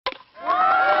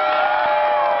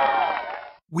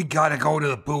We gotta go to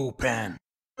the bullpen.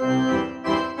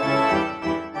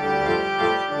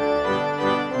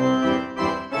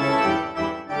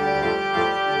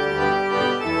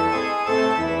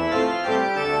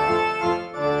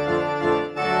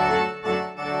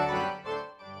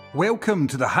 Welcome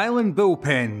to the Highland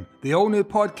Bullpen, the all-new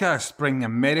podcast bringing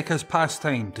America's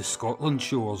pastime to Scotland's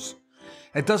shores.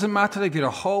 It doesn't matter if you're a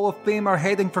Hall of Famer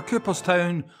heading for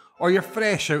Cooperstown or you're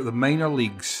fresh out of the minor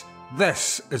leagues.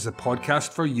 This is the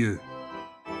podcast for you.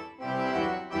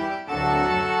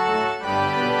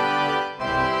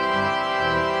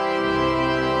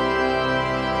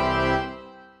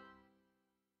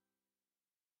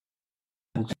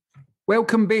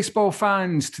 Welcome, baseball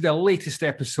fans, to the latest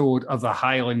episode of the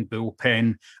Highland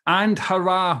Bullpen. And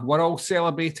hurrah, we're all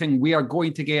celebrating. We are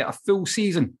going to get a full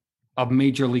season of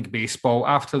Major League Baseball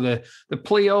after the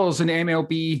players in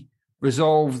MLB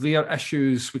resolve their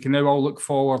issues. We can now all look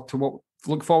forward to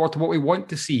what we want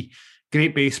to see: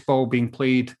 great baseball being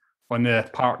played on the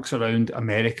parks around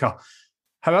America.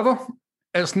 However,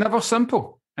 it's never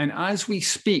simple. And as we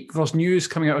speak, there's news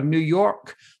coming out of New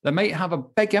York that might have a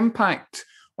big impact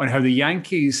on how the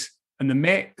Yankees and the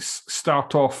Mets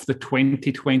start off the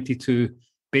 2022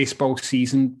 baseball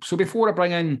season. So before I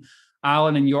bring in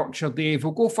Alan and Yorkshire Dave,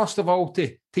 we'll go first of all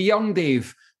to young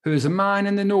Dave, who is a man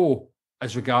in the know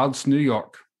as regards New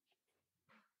York.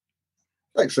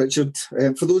 Thanks, Richard.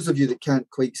 For those of you that can't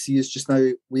quite see us just now,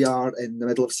 we are in the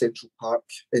middle of Central Park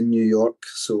in New York.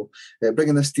 So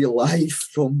bringing this to you live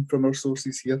from our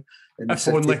sources here. If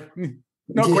only.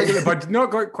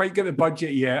 Not quite get the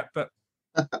budget yet, but...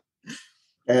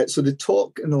 So the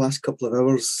talk in the last couple of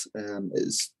hours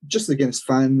is just against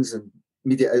fans and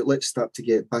media outlets start to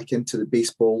get back into the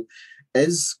baseball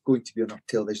is going to be on our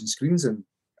television screens and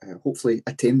hopefully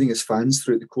attending as fans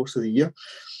throughout the course of the year.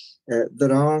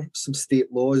 There are some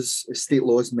state laws. State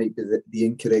laws might be the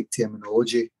incorrect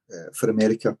terminology for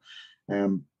America,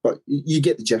 but you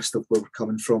get the gist of where we're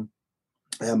coming from.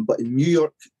 But in New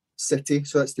York City,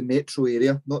 so that's the metro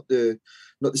area, not the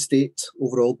state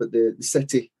overall, but the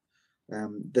city,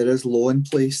 there is law in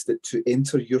place that to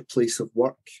enter your place of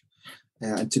work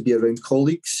and to be around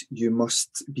colleagues, you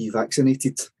must be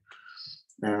vaccinated.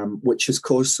 Which has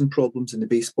caused some problems in the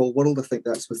baseball world. I think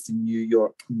that's with the New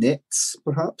York Nets,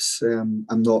 perhaps. I'm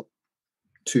not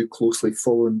too closely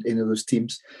following any of those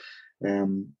teams. I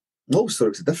always thought it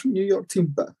was a different New York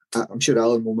team, but I'm sure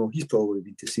Alan will know. He's probably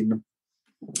been to see them.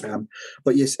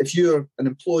 But yes, if you're an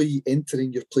employee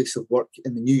entering your place of work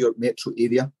in the New York metro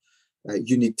area,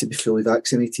 you need to be fully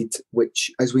vaccinated, which,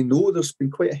 as we know, there's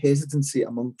been quite a hesitancy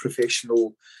among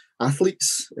professional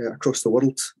athletes across the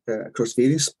world, across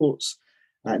various sports.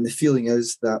 And the feeling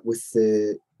is that with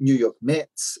the New York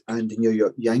Mets and the New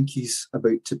York Yankees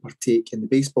about to partake in the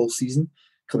baseball season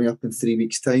coming up in 3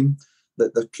 weeks' time,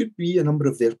 that there could be a number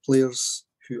of their players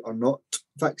who are not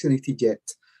vaccinated yet.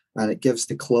 And it gives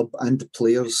the club and the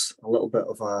players a little bit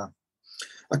of a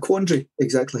quandary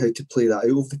exactly how to play that out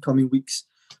over the coming weeks.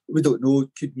 We don't know.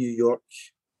 Could New York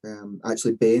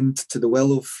actually bend to the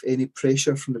will of any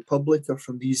pressure from the public or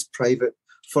from these private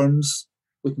firms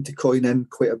looking to coin in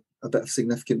quite a bit of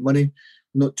significant money?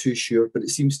 Not too sure, but it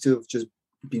seems to have just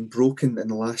been broken in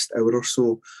the last hour or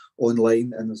so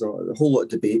online, and there's a whole lot of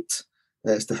debate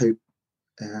as to how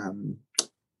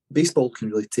baseball can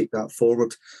really take that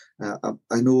forward.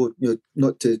 I know,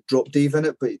 not to drop Dave in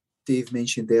it, but Dave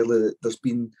mentioned earlier that there's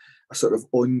been a sort of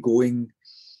ongoing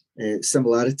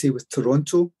similarity with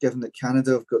Toronto, given that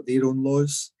Canada have got their own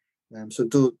laws. So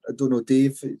I don't know,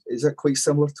 Dave, is that quite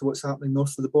similar to what's happening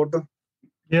north of the border?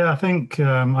 Yeah, I think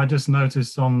I just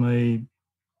noticed on the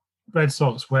Red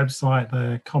Sox website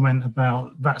the comment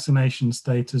about vaccination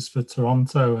status for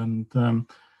Toronto, and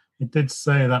it did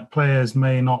say that players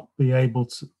may not be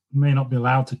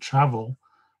allowed to travel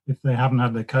if they haven't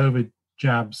had their COVID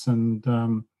jabs, and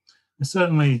it's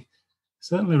certainly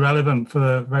relevant for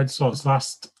the Red Sox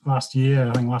last year.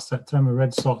 I think last September,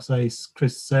 Red Sox ace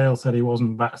Chris Sale said he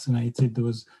wasn't vaccinated. There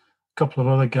was a couple of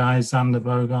other guys, Xander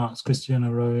Bogaerts, Christian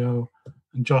Arroyo,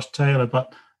 and Josh Taylor,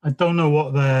 but I don't know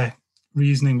what their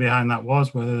reasoning behind that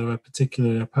was, whether they were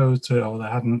particularly opposed to it or they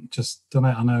hadn't just done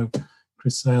it. I know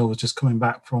Chris Sale was just coming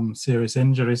back from serious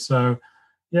injury, so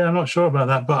yeah, I'm not sure about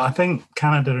that. But I think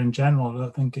Canada in general, I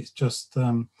don't think it's just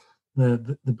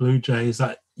the Blue Jays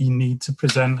that you need to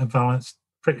present a valid,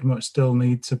 pretty much still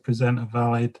need to present a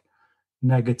valid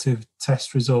negative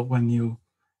test result when you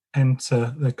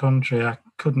enter the country. I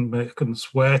couldn't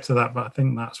swear to that, but I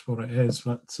think that's what it is.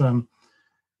 But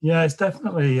yeah, it's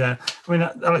definitely.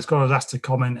 Alex Cora was asked to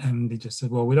comment, and he just said,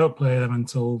 "Well, we don't play them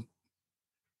until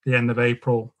the end of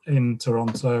April in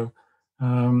Toronto,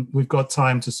 We've got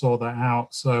time to sort that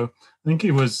out. So I think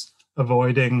he was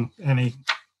avoiding any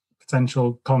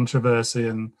potential controversy,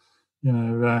 and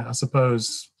I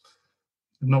suppose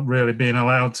not really being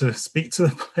allowed to speak to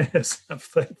the players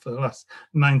for the last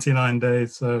 99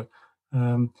 days. So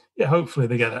hopefully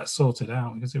they get that sorted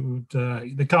out, because it would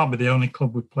they can't be the only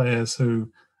club with players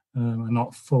who are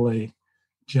not fully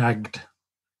jagged.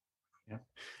 Yeah.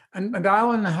 And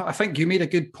Alan, I think you made a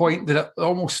good point that it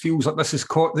almost feels like this has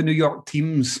caught the New York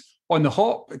teams on the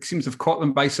hop. It seems to have caught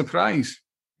them by surprise.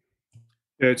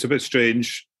 Yeah, it's a bit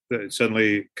strange that it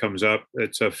suddenly comes up.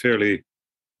 It's a fairly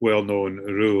well-known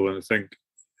rule, and I think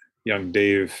young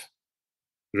Dave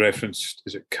referenced,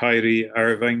 is it Kyrie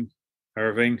Irving,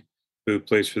 who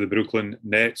plays for the Brooklyn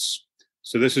Nets.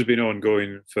 So this has been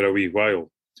ongoing for a wee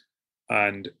while,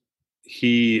 and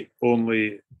he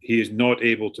is not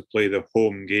able to play the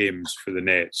home games for the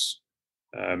Nets.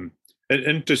 And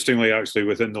interestingly, actually,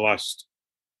 within the last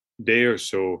day or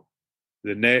so,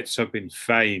 the Nets have been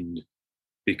fined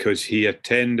because he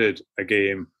attended a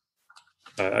game.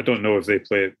 I don't know if they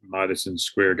play at Madison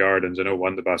Square Gardens. I know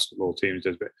one of the basketball teams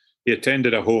does, but he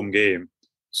attended a home game,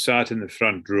 sat in the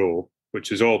front row,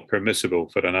 which is all permissible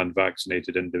for an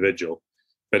unvaccinated individual.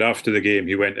 But after the game,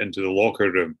 he went into the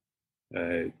locker room,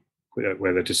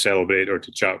 whether to celebrate or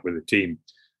to chat with the team.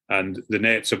 And the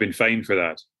Nets have been fined for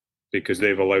that because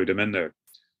they've allowed him in there.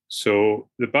 So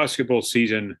the basketball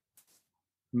season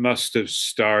must have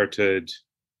started,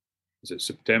 is it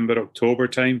September, October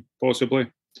time,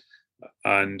 possibly?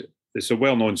 And it's a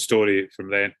well-known story from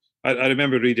then. I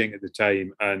remember reading at the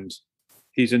time, and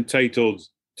he's entitled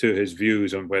to his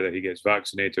views on whether he gets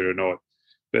vaccinated or not.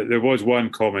 But there was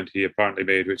one comment he apparently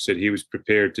made which said he was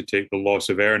prepared to take the loss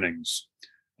of earnings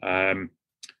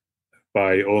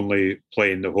by only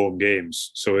playing the home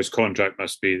games. So his contract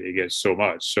must be that he gets so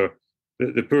much. So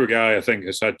the poor guy, I think,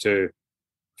 has had to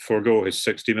forego his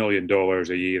 $60 million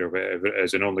a year or whatever it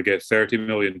is and only get $30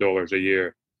 million a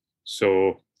year.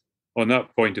 So on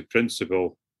that point of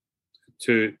principle,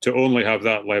 to only have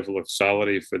that level of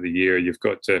salary for the year, you've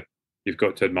got to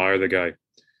admire the guy.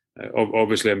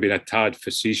 Obviously, I'm being a tad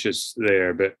facetious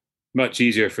there, but much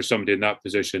easier for somebody in that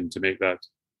position to make that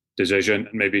decision.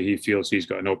 And maybe he feels he's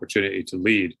got an opportunity to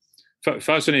lead.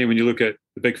 Fascinating when you look at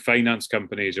the big finance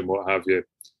companies and what have you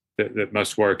that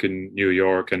must work in New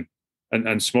York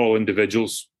and small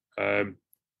individuals,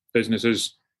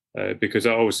 businesses, because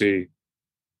that obviously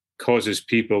causes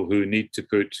people who need to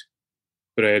put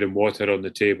bread and water on the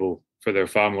table for their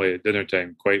family at dinner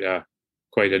time quite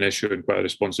an issue and quite a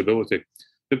responsibility.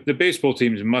 The baseball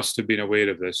teams must have been aware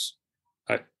of this.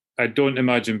 I don't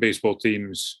imagine baseball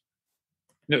teams,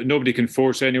 nobody can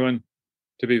force anyone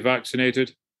to be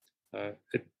vaccinated.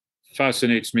 It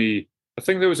fascinates me. I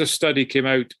think there was a study came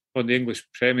out on the English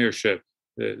Premiership,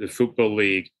 the Football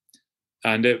League,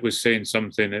 and it was saying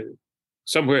something,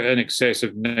 somewhere in excess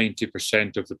of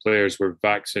 90% of the players were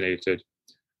vaccinated.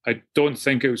 I don't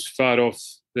think it was far off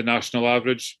the national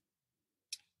average.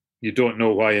 You don't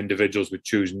know why individuals would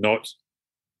choose not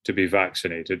to be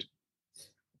vaccinated.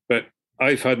 But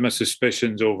I've had my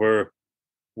suspicions over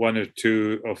one or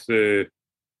two of the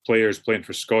players playing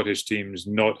for Scottish teams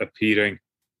not appearing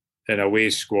in away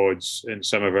squads in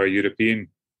some of our European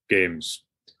games.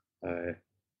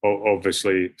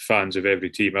 Obviously, fans of every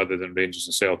team other than Rangers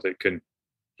and Celtic can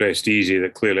rest easy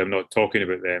that clearly I'm not talking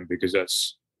about them, because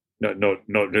that's not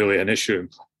really an issue in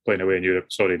playing away in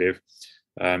Europe. Sorry, Dave.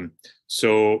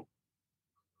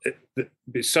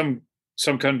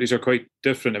 Some countries are quite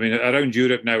different. I mean, around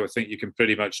Europe now, I think you can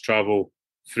pretty much travel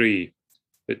free.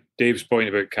 But Dave's point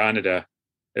about Canada,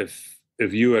 if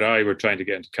you or I were trying to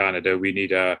get into Canada, we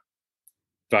need a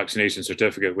vaccination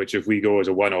certificate, which if we go as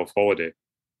a one-off holiday,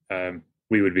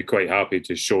 we would be quite happy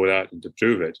to show that and to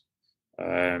prove it,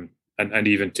 and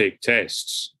even take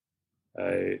tests.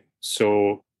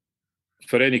 So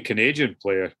for any Canadian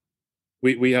player,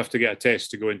 we have to get a test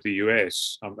to go into the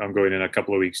US. I'm going in a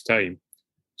couple of weeks' time.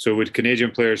 So would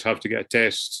Canadian players have to get a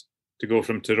test to go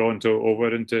from Toronto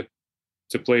over and to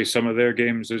play some of their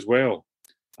games as well?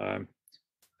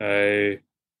 I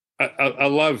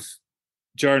love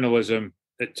journalism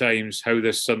at times, how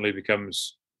this suddenly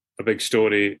becomes a big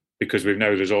story because we've now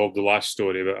resolved the last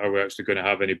story about are we actually going to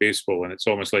have any baseball? And it's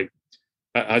almost like,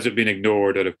 has it been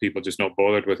ignored, or have people just not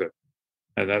bothered with it?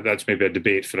 And that's maybe a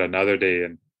debate for another day.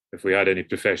 And if we had any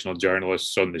professional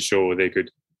journalists on the show, they could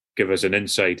give us an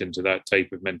insight into that type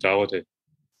of mentality.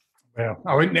 Well,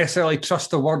 I wouldn't necessarily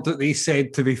trust the word that they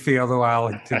said, to be fair, though,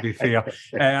 Alan, to be fair.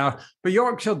 But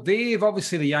Yorkshire Dave,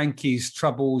 obviously the Yankees'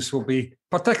 troubles will be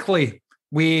particularly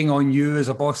weighing on you as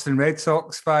a Boston Red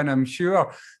Sox fan, I'm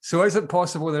sure. So is it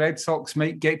possible the Red Sox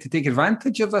might get to take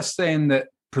advantage of this then, that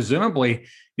presumably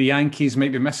the Yankees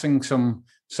might be missing some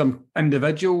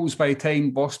individuals by the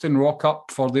time Boston rock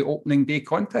up for the opening day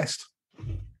contest?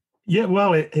 Yeah,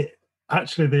 well, it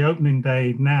actually, the opening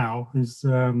day now is the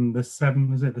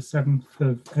 7th, is it the 7th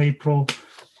of April?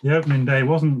 The opening day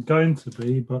wasn't going to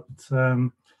be, but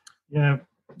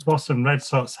Boston Red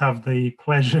Sox have the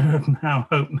pleasure of now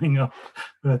opening up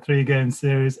a 3-game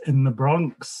series in the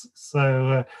Bronx.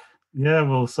 So,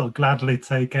 we'll sort of gladly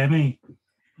take any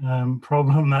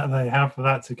problem that they have for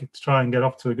that to try and get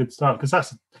off to a good start, because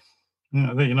that's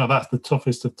that's the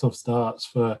toughest of tough starts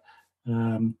for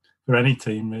any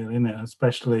team, really, isn't it?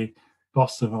 Especially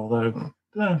Boston, although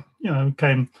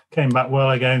came back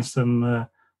well against them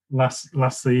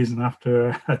last season after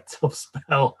a tough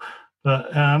spell.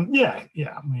 But I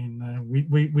mean,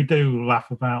 we do laugh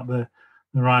about the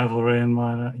rivalry, and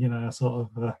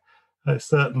I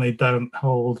certainly don't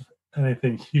hold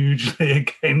anything hugely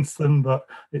against them, but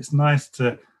it's nice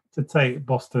to take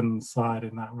Boston's side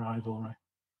in that rivalry,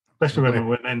 especially when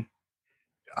we're winning.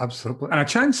 Absolutely, and a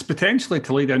chance potentially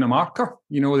to lay down a marker.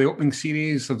 The opening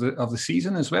series of the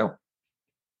season as well.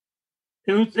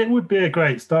 It would be a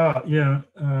great start. Yeah,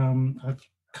 I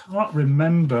can't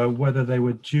remember whether they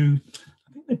were due.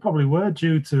 I think they probably were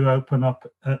due to open up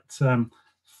at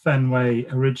Fenway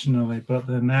originally, but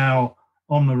they're now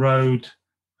on the road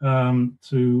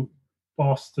to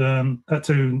Boston,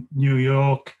 to New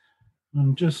York.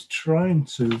 I'm just trying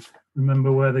to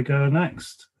remember where they go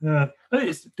next.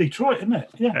 It's Detroit, isn't it?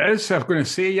 Yeah, it is. I'm going to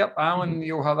say, yep, Alan,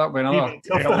 you'll have that one.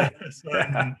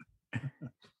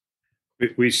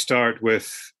 We start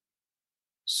with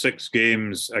 6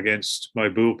 games against my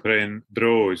Bullpen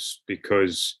Bros,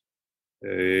 because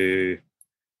the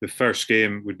first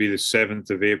game would be the 7th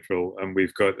of April, and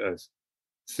we've got a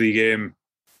 3-game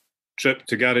trip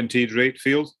to Guaranteed Rate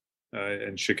Field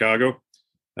in Chicago,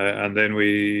 and then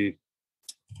we're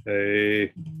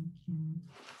at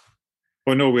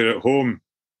home.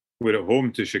 We're at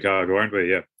home to Chicago, aren't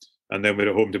we? Yeah, and then we're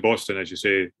at home to Boston, as you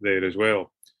say, there as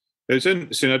well. It's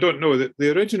interesting. I don't know that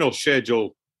the original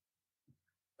schedule,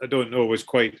 I don't know, was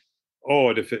quite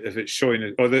odd if it's showing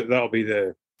it. Or that'll be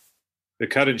the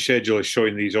current schedule is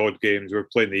showing these odd games. We're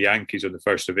playing the Yankees on the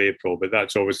 1st of April, but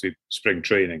that's obviously spring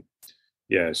training.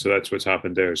 Yeah, so that's what's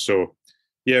happened there. So,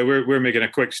 yeah, we're making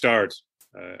a quick start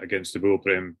against the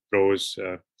Bullpen Bros.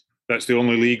 That's the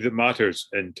only league that matters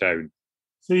in town.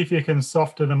 See if you can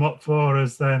soften them up for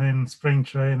us then in spring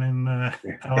training,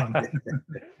 Alan.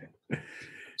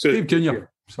 So, Dave Jr.,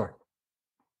 sorry.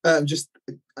 Just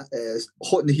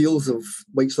hot in the heels of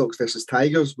White Sox versus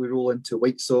Tigers, we roll into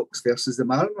White Sox versus the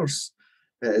Mariners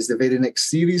as the very next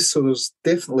series. So there's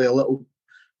definitely a little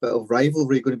bit of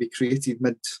rivalry going to be created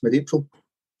mid-April.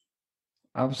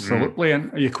 Absolutely.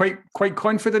 And are you quite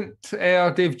confident,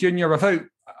 Dave Jr., without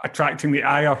attracting the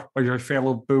ire of your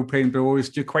fellow Bullpen Bros?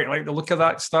 Do you quite like the look of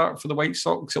that start for the White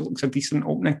Sox? It looks a decent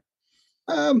opening.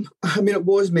 I mean, it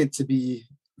was meant to be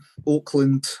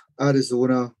Oakland,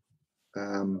 Arizona.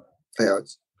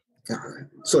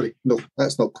 Sorry, no,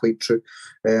 that's not quite true.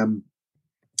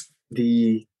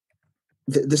 The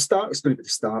start is going to be the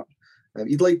start.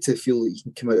 You'd like to feel that you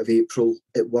can come out of April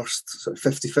at worst sort of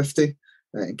 50-50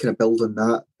 and kind of build on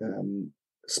that,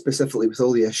 specifically with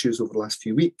all the issues over the last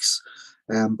few weeks.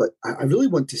 But I really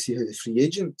want to see how the free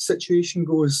agent situation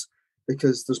goes,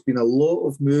 because there's been a lot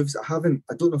of moves. I don't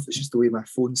know if it's just the way my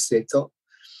phone's set up,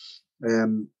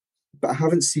 but I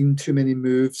haven't seen too many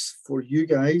moves for you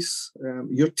guys,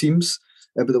 your teams.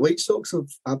 But the White Sox have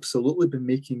absolutely been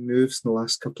making moves in the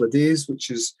last couple of days, which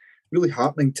is really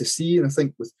heartening to see. And I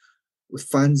think with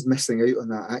fans missing out on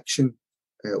that action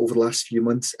over the last few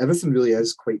months, everything really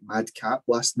is quite madcap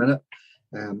last minute,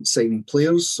 signing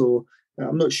players. So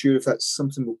I'm not sure if that's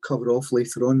something we'll cover off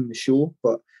later on in the show.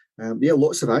 But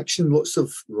lots of action, lots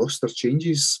of roster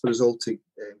changes for us all to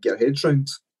get our heads around.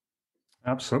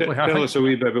 Absolutely. Tell us a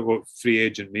wee bit about what free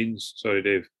agent means. Sorry,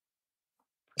 Dave.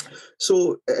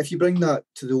 So if you bring that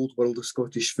to the old world of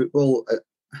Scottish football,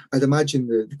 I'd imagine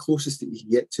the closest that you can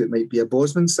get to it might be a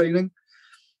Bosman signing,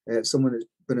 someone that's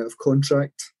been out of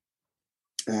contract.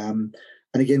 And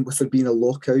again, with there being a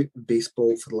lockout in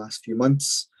baseball for the last few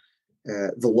months,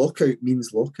 the lockout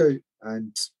means lockout,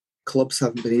 and clubs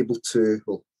haven't been able to,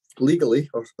 well,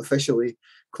 legally or officially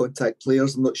contact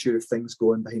players. I'm not sure if things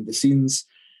go on behind the scenes,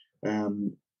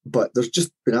 but there's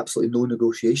just been absolutely no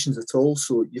negotiations at all.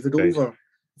 So you've had over,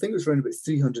 I think it was around about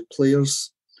 300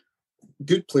 players,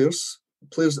 good players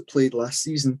that played last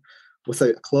season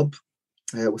without a club,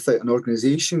 without an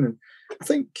organisation. And I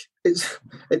think it's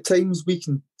at times we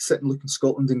can sit and look in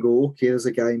Scotland and go, okay, there's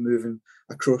a guy moving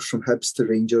across from Hibs to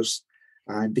Rangers,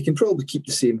 and they can probably keep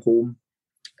the same home,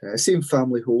 same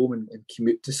family home, and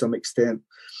commute to some extent,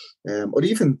 or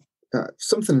even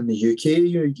something in the UK.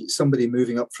 You get somebody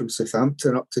moving up from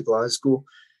Southampton up to Glasgow.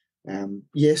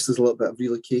 Yes, there's a little bit of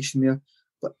relocation there,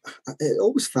 but it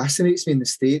always fascinates me in the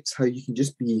States how you can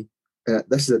just be.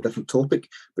 This is a different topic,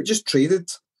 but just traded,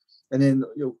 and then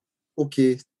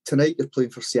okay, tonight you're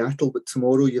playing for Seattle, but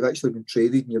tomorrow you've actually been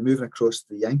traded and you're moving across to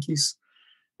the Yankees.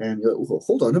 And you're like, well,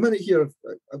 hold on a minute here,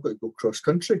 I've got to go cross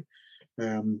country,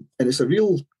 and it's a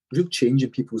real change in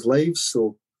people's lives.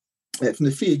 So, from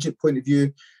the free agent point of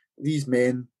view, these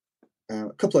men,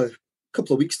 a couple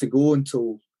of weeks to go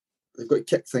until they've got to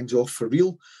kick things off for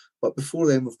real. But before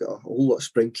then, we've got a whole lot of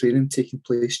spring training taking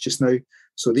place just now.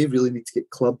 So they really need to get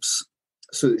clubs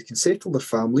so that they can settle their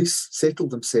families, settle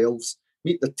themselves,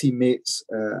 meet their teammates,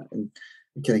 and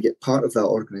kind of get part of that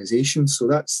organisation. So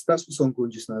that's what's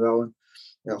ongoing just now, Alan.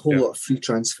 A whole lot of free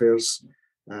transfers,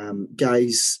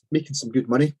 guys making some good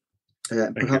money.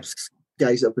 Perhaps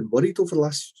guys that have been worried over the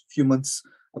last few months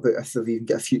about if they've even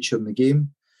got a future in the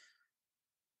game.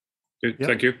 Good,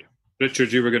 thank you.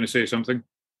 Richard, you were going to say something?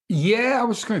 Yeah, I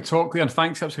was just going to talk there, and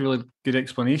thanks. That's a really good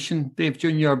explanation, Dave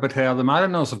Jr. But the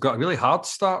Mariners have got a really hard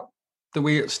start the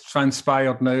way it's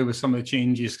transpired now with some of the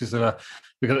changes, because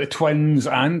we've got the Twins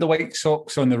and the White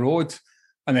Sox on the road,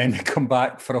 and then they come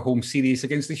back for a home series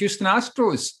against the Houston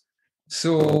Astros.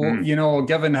 So,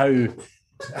 given how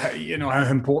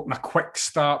important a quick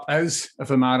start is, if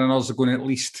the Mariners are going to at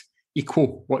least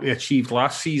equal what they achieved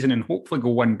last season and hopefully go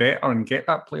one better and get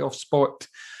that playoff spot,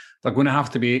 they're going to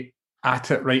have to be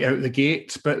at it right out the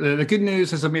gate. But the good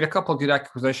news is they've made a couple of good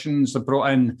acquisitions. They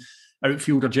brought in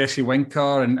outfielder Jesse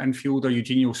Winker and infielder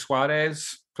Eugenio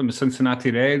Suarez from the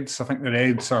Cincinnati Reds. I think the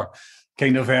Reds are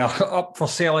kind of up for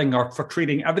selling or for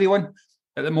trading everyone.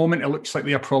 At the moment, it looks like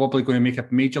they are probably going to make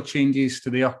up major changes to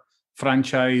their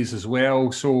franchise as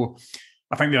well. So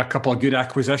I think there are a couple of good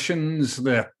acquisitions.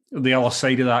 The other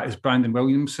side of that is Brandon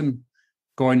Williamson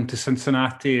going to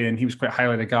Cincinnati, and he was quite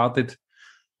highly regarded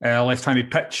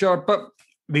left-handed pitcher. But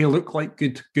they look like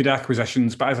good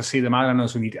acquisitions. But as I say, the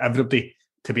Mariners will need everybody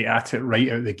to be at it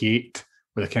right out the gate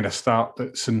with a kind of start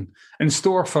that's in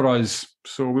store for us.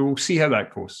 So we will see how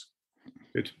that goes.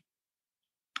 Good.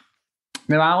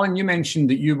 Now, Alan, you mentioned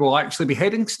that you will actually be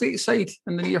heading stateside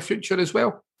in the near future as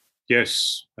well.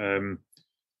 Yes.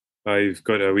 I've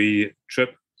got a wee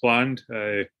trip planned.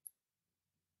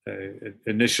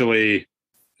 Initially,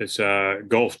 it's a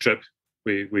golf trip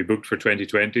we booked for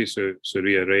 2020, so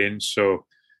rearranged. So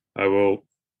I will,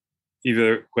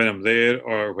 either when I'm there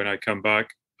or when I come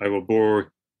back, I will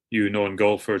bore you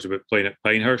non-golfers about playing at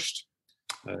Pinehurst.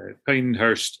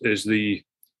 Pinehurst is the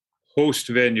host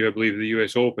venue, I believe, of the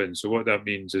US Open. So what that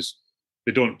means is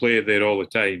they don't play it there all the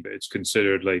time, but it's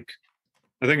considered like,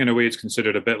 I think in a way it's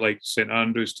considered a bit like St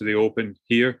Andrews to the Open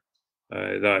here,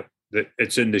 that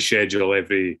it's in the schedule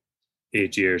every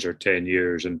 8 years or 10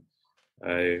 years. And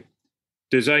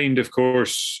designed, of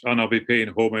course, and I'll be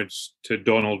paying homage to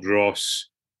Donald Ross,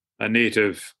 a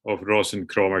native of Ross and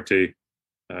Cromarty,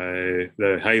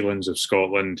 the Highlands of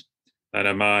Scotland, and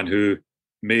a man who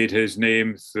made his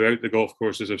name throughout the golf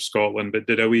courses of Scotland, but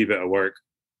did a wee bit of work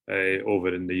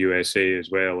over in the USA as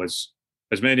well. As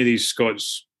many of these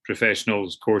Scots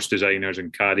professionals, course designers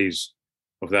and caddies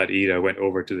of that era went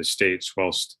over to the States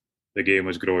whilst the game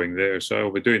was growing there. So I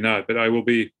will be doing that. But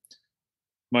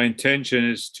my intention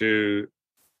is to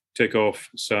take off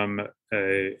some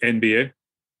NBA,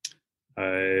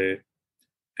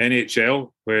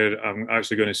 NHL, where I'm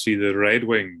actually going to see the Red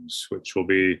Wings, which will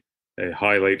be a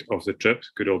highlight of the trip.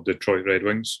 Good old Detroit Red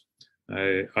Wings.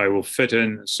 I will fit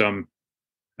in some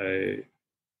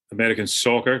American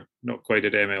soccer, not quite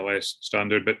at MLS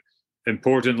standard, but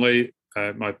importantly,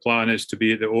 my plan is to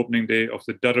be at the opening day of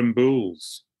the Durham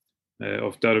Bulls,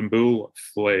 of Durham Bull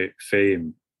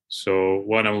fame. So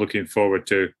one I'm looking forward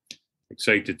to,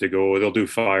 excited to go. They'll do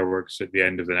fireworks at the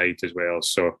end of the night as well.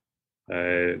 So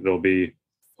there'll be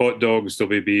hot dogs, there'll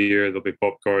be beer, there'll be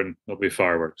popcorn, there'll be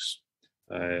fireworks.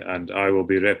 And I will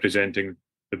be representing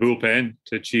the bullpen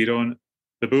to cheer on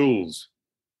the Bulls.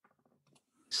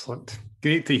 Excellent.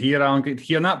 Great to hear, Alan. Great to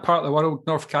hear. In that part of the world,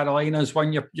 North Carolina is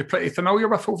one you're pretty familiar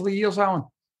with over the years, Alan.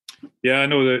 Yeah, I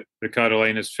know the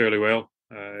Carolinas fairly well.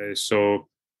 So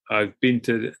I've been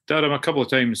to Durham a couple of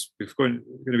times. We're going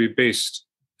to be based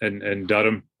in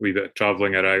Durham. We've been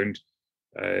travelling around.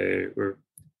 We're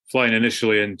flying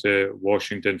initially into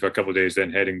Washington for a couple of days,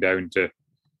 then heading down to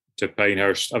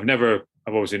Pinehurst. I've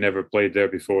obviously never played there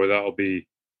before. That'll be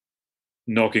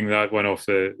knocking that one off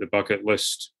the bucket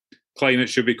list. climate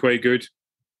should be quite good.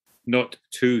 Not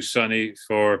too sunny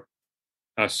for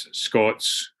us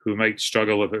Scots, who might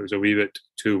struggle if it was a wee bit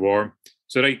too warm.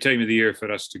 It's the right time of the year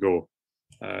for us to go.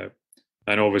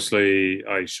 And obviously,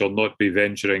 I shall not be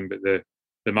venturing, but the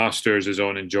Masters is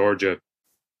on in Georgia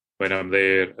when I'm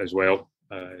there as well.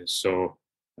 So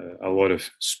a lot of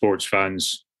sports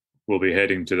fans will be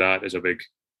heading to that as a big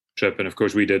trip. And of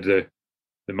course, we did the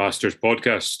Masters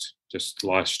podcast just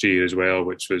last year as well,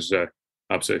 which was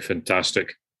absolutely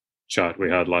fantastic chat we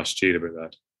had last year about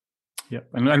that. Yep,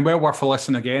 and well worth a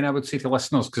listen again, I would say to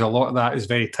listeners, because a lot of that is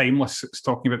very timeless. It's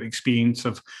talking about the experience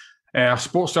of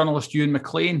sports journalist Ewan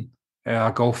McLean,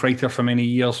 a golf writer for many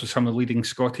years with some of the leading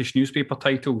Scottish newspaper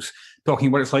titles, talking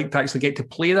what it's like to actually get to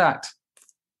play that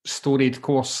storied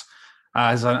course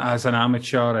as an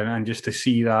amateur, and just to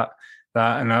see that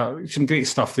and some great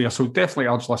stuff there. So definitely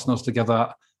urge listeners to give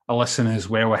that a listen as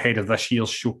well ahead of this year's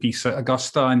showpiece at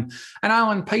Augusta. And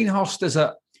Alan, Pinehurst, is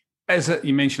it?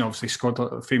 You mentioned obviously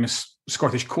famous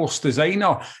Scottish course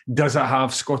designer. Does it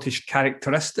have Scottish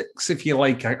characteristics, if you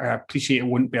like? I appreciate it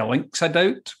wouldn't be a links, I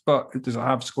doubt, but does it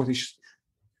have Scottish?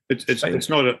 It's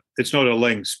not a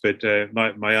links, but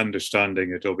my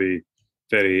understanding it'll be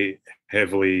very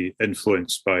heavily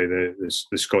influenced by the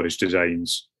Scottish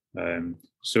designs.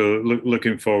 So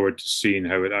looking forward to seeing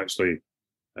how it actually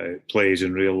plays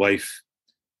in real life.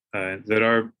 There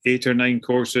are 8 or 9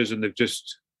 courses, and they've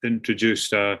just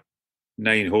introduced a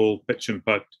 9-hole pitch and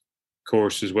putt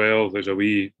course as well. There's a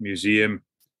wee museum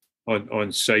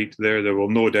on site there. There will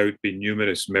no doubt be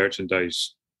numerous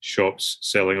merchandise shops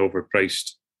selling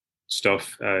overpriced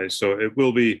stuff. So it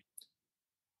will be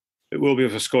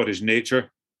of a Scottish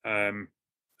nature. I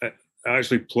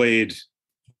actually played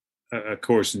a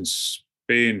course in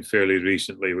Spain fairly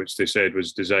recently, which they said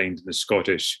was designed in the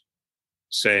Scottish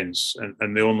sense,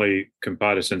 and the only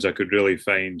comparisons I could really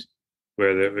find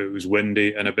where it was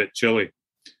windy and a bit chilly.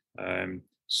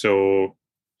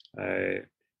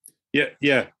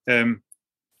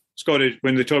 Scottish.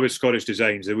 When they talk about Scottish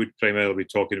designs, they would primarily be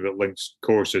talking about links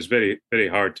courses. Very, very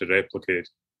hard to replicate.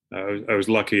 I was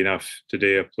lucky enough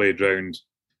today. I played round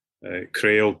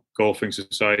Crail Golfing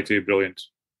Society, a brilliant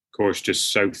course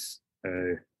just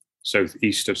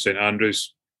southeast of St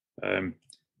Andrews.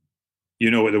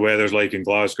 You know what the weather's like in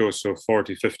Glasgow, so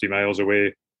 40, 50 miles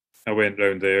away. I went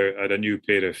round there, I had a new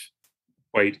pair of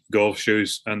white golf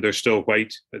shoes, and they're still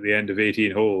white at the end of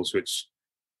 18 holes, which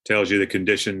tells you the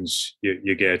conditions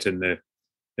you get in the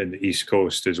East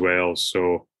Coast as well.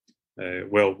 So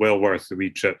well worth the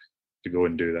wee trip to go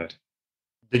and do that.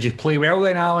 Did you play well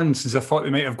then, Alan? Since I thought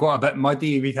they might have got a bit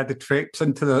muddy, we had to trips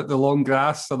into the long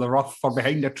grass or the rough or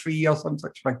behind a tree or some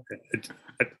such thing.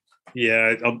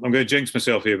 Yeah, I'm going to jinx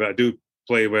myself here, but I do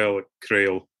play well at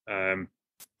Crail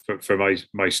for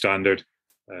my standard.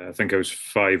 I think I was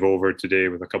 5 over today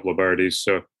with a couple of birdies.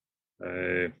 So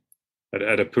I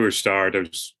had a poor start. I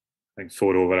was, I think,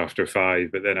 4 over after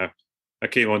 5, but then I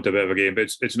came on to a bit of a game.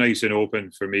 But it's nice and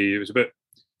open for me. It was about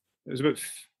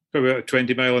probably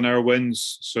 20 mile an hour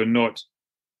winds, so not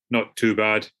too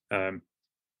bad.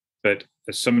 But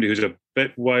as somebody who's a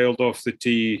bit wild off the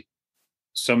tee,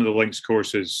 some of the links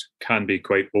courses can be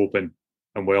quite open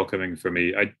and welcoming for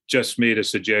me. I just made a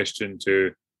suggestion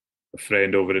to a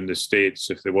friend over in the States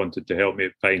if they wanted to help me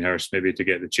at Pinehurst, maybe to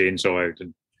get the chainsaw out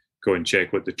and go and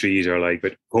check what the trees are like.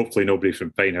 But hopefully nobody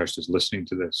from Pinehurst is listening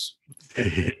to this.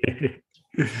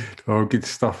 Oh, good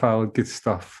stuff, Alan, good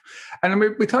stuff. And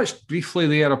we touched briefly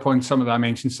there upon some of that. I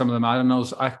mentioned some of the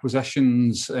Mariners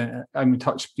acquisitions, and we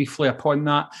touched briefly upon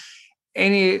that.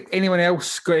 Anyone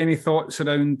else got any thoughts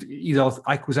around either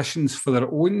acquisitions for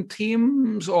their own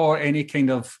teams or any kind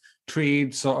of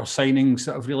trades or signings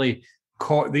that have really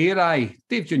caught their eye?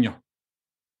 Dave Jr.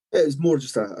 It was more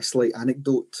just a slight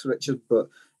anecdote, Richard, but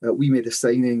we made a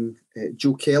signing,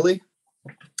 Joe Kelly.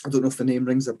 I don't know if the name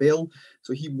rings a bell.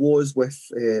 So he was with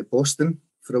Boston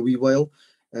for a wee while,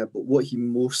 but what he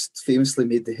most famously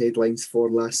made the headlines for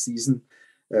last season,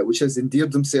 which has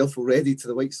endeared himself already to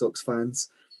the White Sox fans,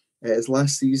 is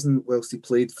last season whilst he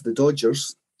played for the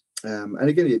Dodgers. And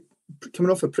again, he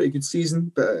coming off a pretty good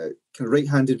season, but a kind of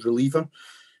right-handed reliever.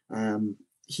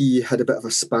 He had a bit of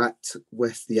a spat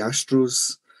with the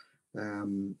Astros.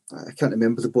 I can't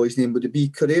remember the boy's name. Would it be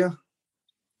Correa?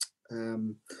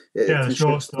 The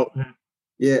shortstop.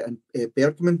 Yeah, and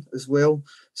Bergman as well.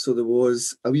 So there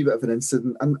was a wee bit of an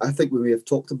incident, and I think we may have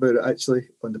talked about it actually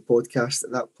on the podcast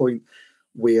at that point,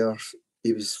 where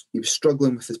he was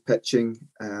struggling with his pitching,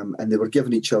 and they were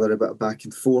giving each other a bit of back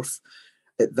and forth.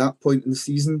 At that point in the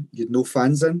season, you had no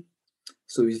fans in,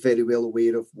 so he was very well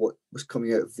aware of what was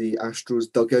coming out of the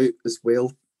Astros dugout as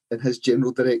well. in his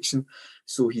general direction.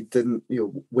 So he didn't,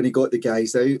 when he got the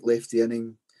guys out, left the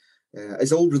inning,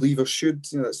 as all relievers should.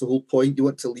 That's the whole point. You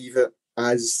want to leave it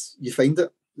as you find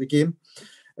it, the game,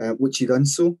 which he done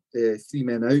so. 3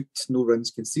 men out, no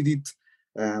runs conceded.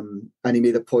 And he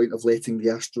made a point of letting the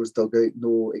Astros dugout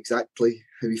know exactly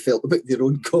how he felt about their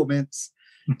own comments.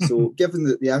 So given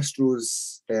that the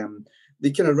Astros,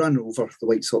 they kind of ran over the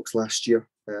White Sox last year,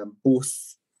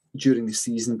 both during the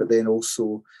season, but then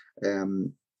also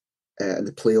in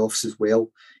the playoffs as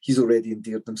well. He's already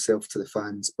endeared himself to the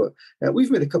fans. But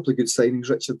we've made a couple of good signings,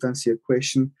 Richard, to answer your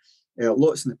question.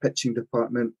 Lots in the pitching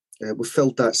department. We've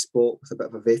filled that spot with a bit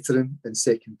of a veteran in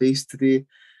second base today,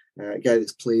 a guy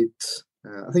that's played,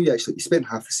 I think he spent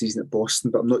half the season at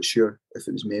Boston, but I'm not sure if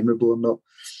it was memorable or not.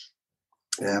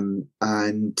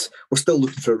 And we're still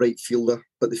looking for a right fielder,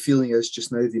 but the feeling is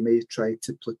just now they may try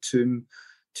to platoon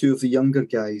 2 of the younger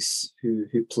guys who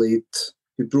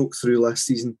broke through last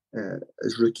season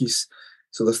as rookies.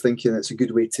 So they're thinking it's a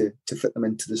good way to fit them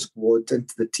into the squad,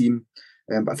 into the team.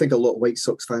 But I think a lot of White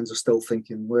Sox fans are still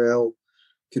thinking, well,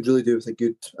 could really do with a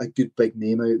good big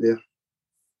name out there.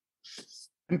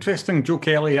 Interesting, Joe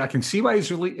Kelly. I can see why he's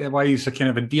kind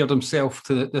of endeared himself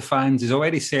to the fans. He's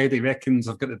already said he reckons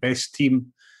they've got the best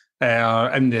team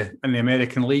in the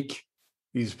American League.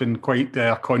 He's been quite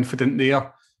confident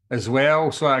there as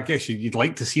well. So I guess you'd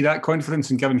like to see that confidence,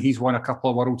 and given he's won a couple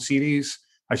of World Series,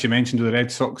 as you mentioned, with the Red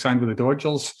Sox and with the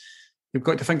Dodgers, you've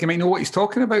got to think he might know what he's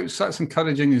talking about. So that's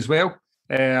encouraging as well.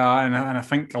 And I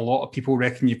think a lot of people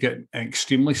reckon you've got an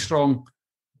extremely strong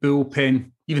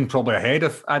bullpen, even probably ahead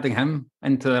of adding him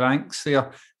into the ranks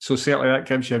there. So certainly that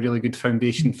gives you a really good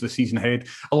foundation for the season ahead.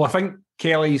 Although I think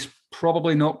Kelly's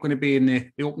probably not going to be in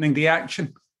the opening day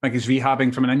action. I think he's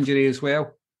rehabbing from an injury as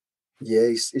well. Yeah,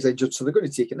 he's injured, so they're going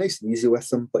to take it nice and easy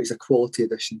with him, but he's a quality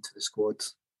addition to the squad.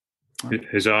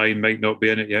 His eye might not be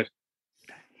in it yet.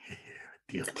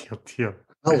 Dear.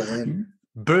 Alan.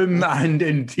 Boom, and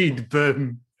indeed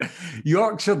boom.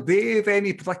 Yorkshire Dave,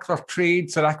 any particular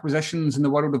trades or acquisitions in the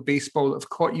world of baseball that have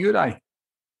caught your eye?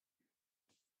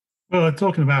 Well,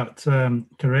 talking about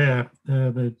Correa,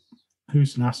 the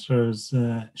Houston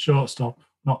Astros shortstop,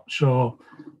 not sure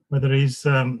whether he's...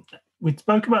 we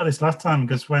spoke about this last time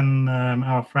because when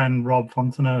our friend Rob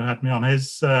Fontenot had me on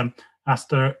his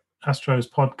Astros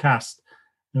podcast,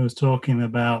 he was talking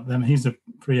about them. He's a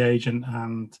free agent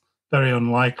and very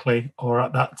unlikely, or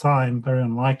at that time, very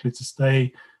unlikely to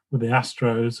stay with the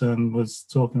Astros, and was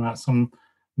talking about some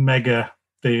mega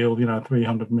deal,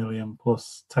 300 million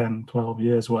plus 10, 12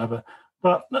 years, whatever.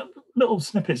 But little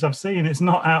snippets I've seen, it's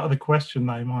not out of the question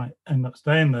they might end up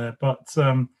staying there. But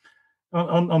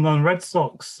on the Red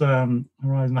Sox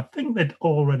horizon, I think they'd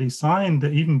already signed,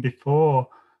 even before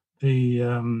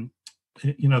the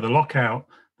the lockout,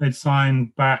 they'd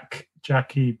signed back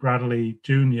Jackie Bradley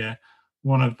Jr.,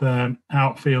 one of the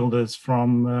outfielders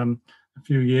from a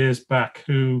few years back,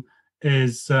 who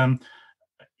is a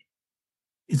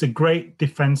great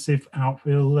defensive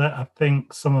outfielder. I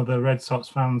think some of the Red Sox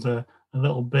fans are a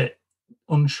little bit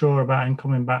unsure about him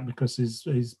coming back because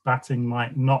his batting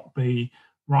might not be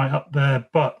right up there.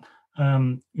 But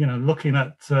looking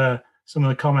at some of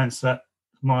the comments that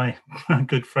my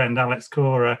good friend Alex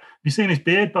Cora, have you seen his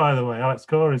beard, by the way? Alex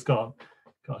Cora's got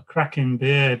a cracking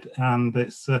beard, and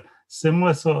it's a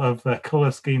similar sort of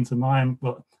colour scheme to mine,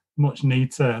 but much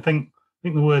neater. I think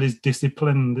the word is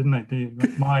disciplined, isn't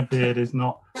it? My beard is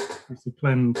not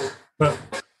disciplined, but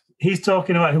he's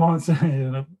talking about he wants.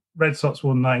 Red Sox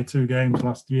won 92 games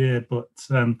last year, but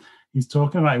he's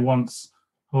talking about he wants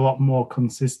a lot more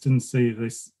consistency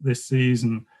this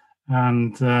season,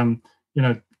 and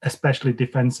especially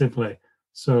defensively.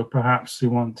 So perhaps he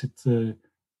wanted to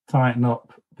tighten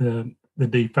up the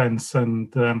defense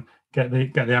and get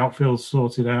the outfield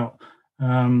sorted out.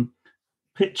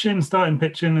 Starting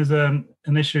pitching is an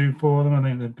issue for them. I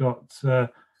think they've got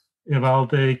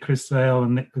Evaldi, Chris Sale,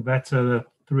 and Nick Pivetta, the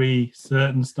 3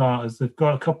 certain starters. They've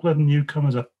got a couple of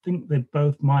newcomers. I think they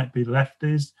both might be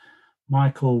lefties.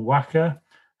 Michael Wacker,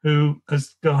 who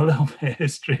has got a little bit of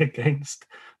history against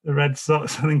the Red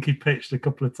Sox. I think he pitched a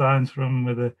couple of times for them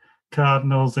with the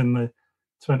Cardinals in the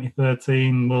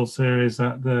 2013 World Series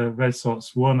that the Red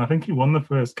Sox won. I think he won the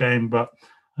first game, but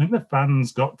I think the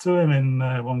fans got to him in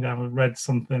one game. I read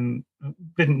something,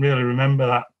 didn't really remember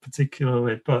that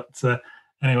particularly, but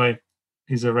anyway,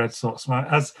 he's a Red Sox man.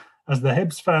 As the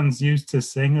Hibs fans used to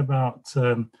sing about,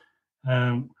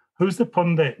 who's the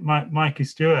pundit? Mikey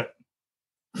Stewart.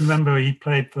 Remember, he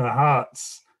played for the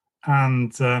Hearts,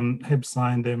 and Hibs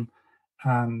signed him.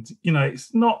 And,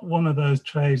 it's not one of those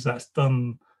trades that's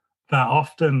done that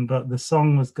often, but the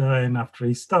song was going after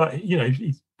he started,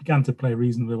 he began to play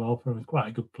reasonably well for him. He's quite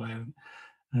a good player.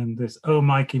 And this,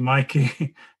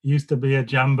 Mikey used to be a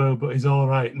Jambo, but he's all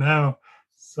right now.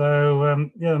 So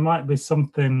there might be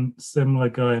something similar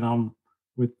going on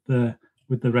with the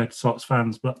Red Sox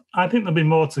fans, but I think there'll be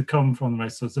more to come from the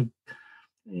Red Sox. So,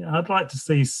 I'd like to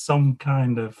see some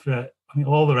kind of. I think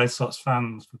all the Red Sox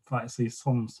fans would like to see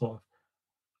some sort of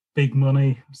big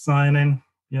money signing,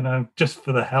 just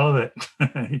for the hell of it,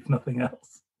 if nothing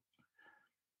else.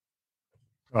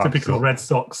 Typical Red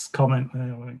Sox comment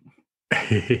there.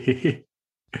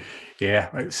 Yeah,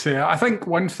 it's. I think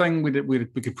one thing we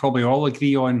could probably all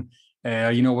agree on.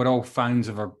 We're all fans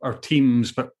of our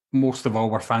teams, but most of all,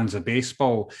 we're fans of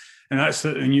baseball, and that's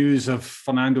the news of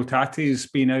Fernando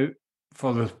Tatis being out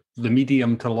for the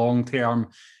medium to long term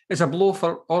is a blow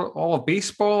for all of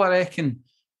baseball, I reckon.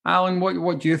 Alan,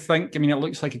 what do you think? I mean, it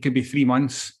looks like it could be 3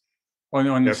 months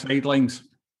on the sidelines.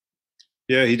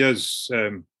 Yeah, he does.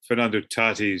 Fernando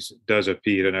Tatis does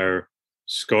appear in our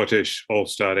Scottish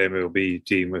All-Star MLB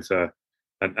team with a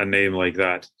name like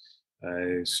that.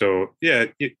 So, yeah,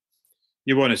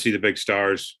 you want to see the big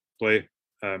stars play.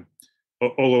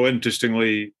 Although,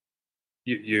 interestingly,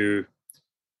 you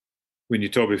when you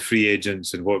talk about free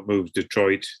agents and what moves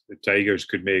Detroit, the Tigers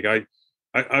could make,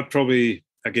 I probably,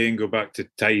 again, go back to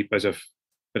type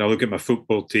when I look at my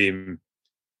football team,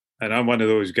 and I'm one of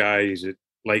those guys that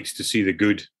likes to see the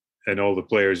good in all the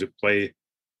players that play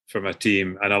for my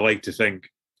team. And I like to think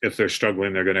if they're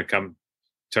struggling, they're going to come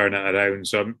turn it around.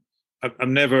 So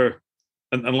I'm never,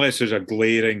 unless there's a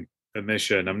glaring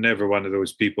omission, I'm never one of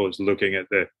those people that's looking at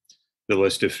the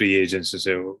list of free agents and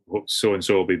say, well,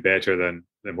 so-and-so will be better than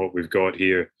what we've got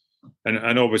here.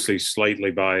 And obviously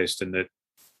slightly biased in that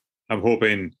I'm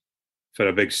hoping for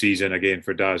a big season again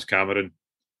for Daz Cameron,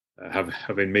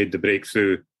 having made the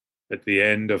breakthrough at the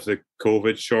end of the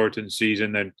COVID shortened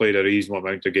season, then played a reasonable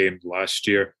amount of games last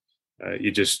year.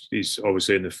 He's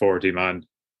obviously in the 40-man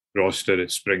roster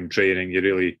at spring training. You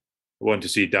really want to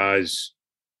see Daz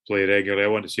play regularly. I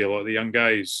want to see a lot of the young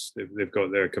guys they've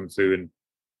got there come through and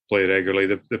play regularly.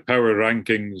 The power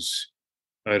rankings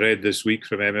I read this week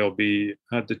from MLB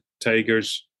had the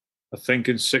Tigers, I think,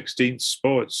 in 16th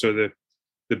spot, so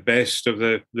the best of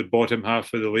the bottom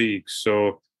half of the league.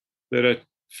 So they're a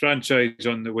franchise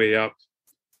on the way up.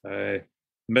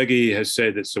 Miggy has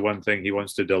said it's the one thing he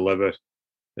wants to deliver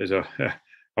is a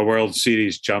World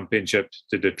Series championship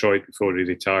to Detroit before he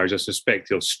retires. I suspect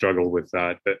he'll struggle with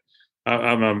that, but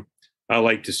I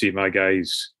like to see my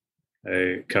guys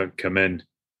come in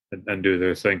and do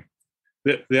their thing.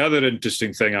 The other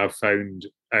interesting thing I've found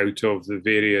out of the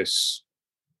various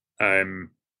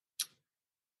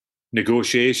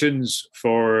negotiations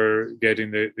for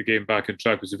getting the game back on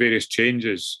track was the various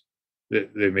changes that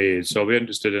they made. So I'll be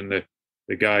interested in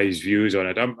the guys' views on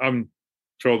it. I'm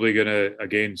probably going to,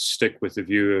 again, stick with the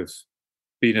view of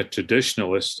being a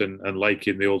traditionalist and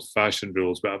liking the old-fashioned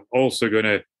rules, but I'm also going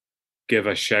to give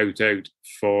a shout-out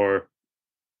for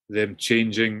them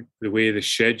changing the way the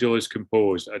schedule is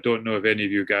composed. I don't know if any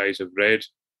of you guys have read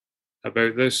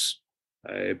about this,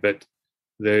 but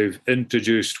they've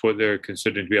introduced what they're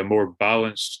considering to be a more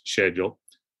balanced schedule.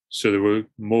 So there were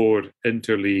more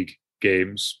interleague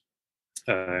games.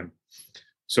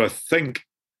 So I think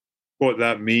what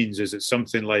that means is it's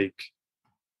something like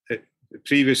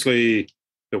previously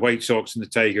the White Sox and the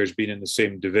Tigers being in the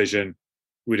same division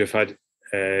would have had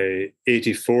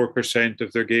 84%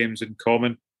 of their games in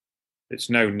common. It's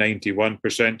now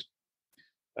 91%.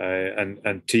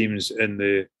 And teams in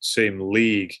the same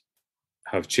league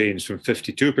have changed from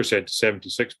 52% to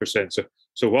 76%.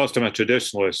 So whilst I'm a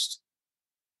traditionalist,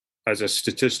 as a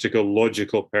statistical,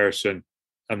 logical person,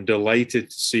 I'm delighted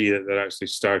to see that they're actually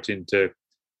starting to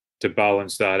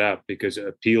balance that up because it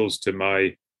appeals to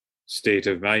my state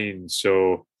of mind.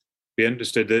 So be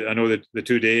interested. I know that the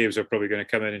two Daves are probably going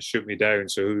to come in and shoot me down.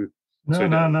 So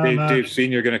Dave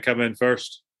Senior going to come in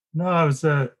first? No, I was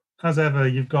as ever.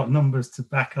 You've got numbers to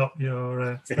back up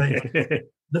your statement.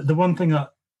 The one thing that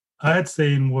I had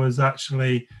seen was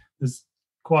actually there's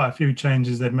quite a few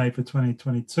changes they've made for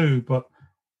 2022, but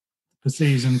for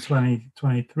season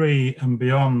 2023 and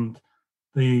beyond,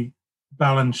 the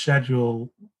balanced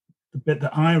schedule, the bit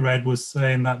that I read was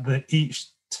saying that each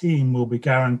team will be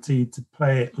guaranteed to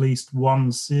play at least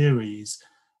one series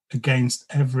against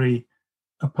every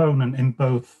opponent in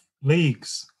both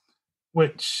leagues,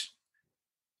 which,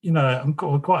 I'm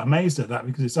quite amazed at that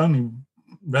because it's only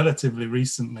relatively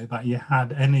recently that you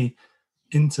had any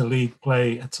interleague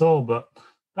play at all. But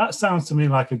that sounds to me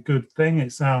like a good thing.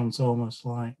 It sounds almost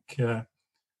like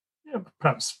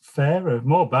perhaps fairer,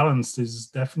 more balanced is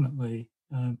definitely.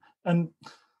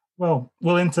 Will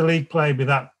interleague play be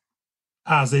that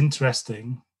as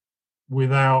interesting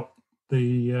without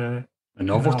the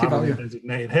novelty value.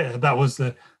 Designated hitter. That was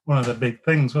one of the big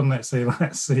things, wasn't it? So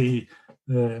let's see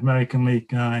the American League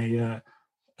guy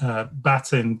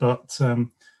batting. But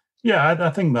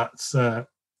I think that's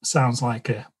sounds like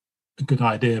a good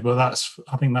idea. But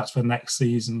I think that's for next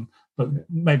season. But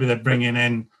maybe they're bringing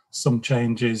in some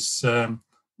changes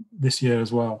this year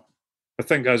as well. I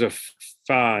think as a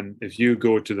fan, if you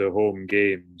go to the home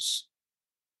games,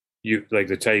 you like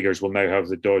the Tigers will now have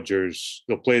the Dodgers.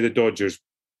 They'll play the Dodgers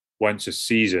once a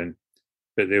season,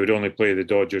 but they would only play the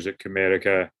Dodgers at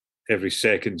Comerica every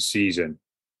second season.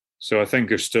 So I think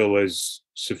there still is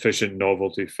sufficient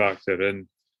novelty factor in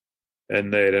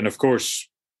there. And of course,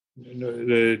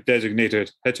 the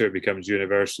designated hitter becomes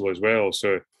universal as well.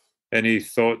 So any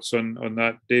thoughts on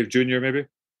that, Dave Jr., maybe?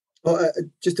 Well,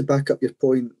 just to back up your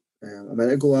point a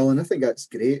minute ago, Alan, I think that's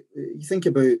great. You think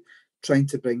about trying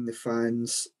to bring the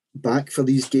fans back for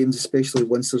these games, especially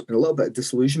once there's been a little bit of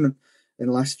disillusionment in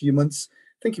the last few months.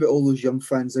 Think about all those young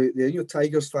fans out there.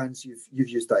 Tigers fans, you've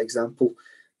used that example,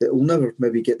 that will never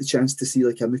maybe get the chance to see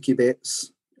like a Mookie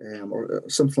Betts or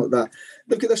something like that.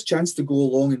 They've got this chance to go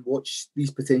along and watch these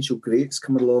potential greats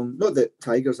coming along. Not that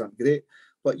Tigers aren't great,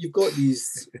 but you've got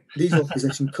these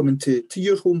opposition coming to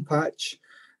your home patch.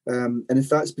 And if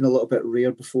that's been a little bit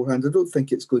rare beforehand, I don't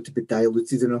think it's going to be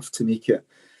diluted enough to make it,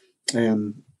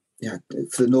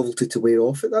 for the novelty to wear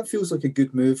off. That feels like a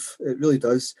good move. It really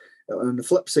does. On the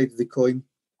flip side of the coin,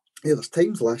 there's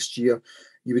times last year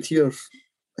you would hear,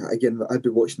 again, I'd be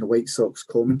watching the White Sox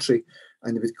commentary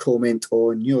and they would comment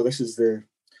on, this is the...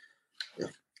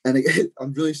 And again,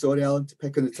 I'm really sorry, Alan, to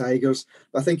pick on the Tigers,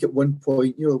 but I think at one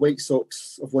point, the White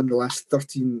Sox have won the last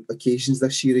 13 occasions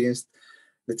this year against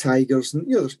the Tigers, and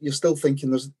you're still thinking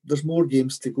there's more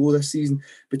games to go this season.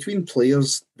 Between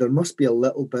players, there must be a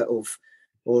little bit of,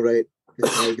 all right, the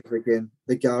Tigers again,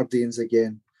 the Guardians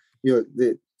again,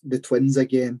 the Twins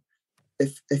again.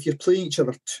 If you're playing each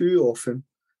other too often,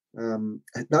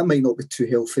 that might not be too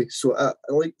healthy. So I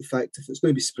like the fact if it's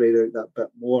going to be spread out that bit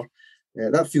more,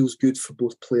 that feels good for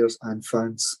both players and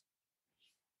fans.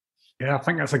 Yeah, I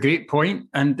think that's a great point.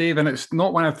 And Dave, and it's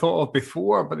not one I've thought of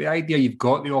before, but the idea you've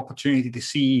got the opportunity to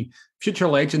see future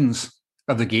legends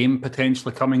of the game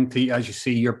potentially coming to, as you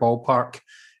say, your ballpark.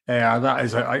 That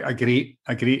is a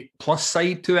great plus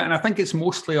side to it. And I think it's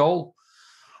mostly all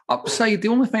upside. The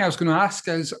only thing I was going to ask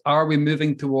is, are we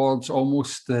moving towards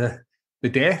almost the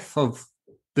death of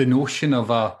the notion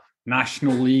of a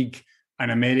National League,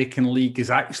 an American League is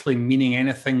actually meaning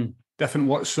anything different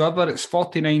whatsoever? It's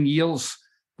 49 years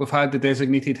we've had the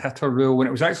designated hitter rule, when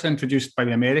it was actually introduced by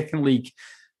the American League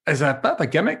as a bit of a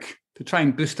gimmick to try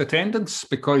and boost attendance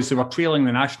because they were trailing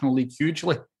the National League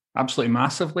hugely, absolutely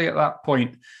massively at that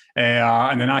point.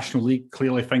 And the National League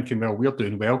clearly thinking, well, we're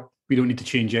doing well, we don't need to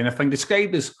change anything.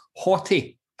 Described as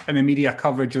haughty in the media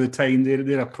coverage of the time,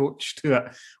 their approach to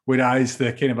it, whereas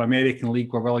the kind of American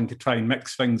League were willing to try and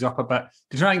mix things up a bit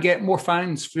to try and get more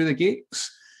fans through the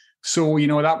gates. So,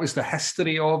 that was the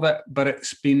history of it, but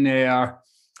it's been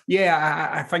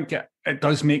I think it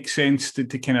does make sense to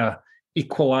kind of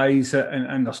equalise it,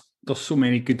 and there's so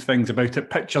many good things about it.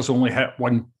 Pitchers only hit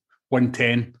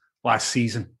 110 last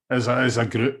season as a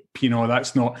group.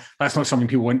 That's not something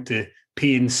people want to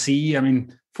pay and see. I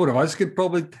mean, four of us could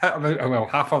probably hit about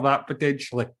half of that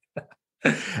potentially.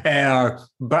 But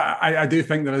I do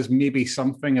think there is maybe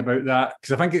something about that,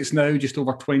 because I think it's now just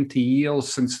over 20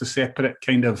 years since the separate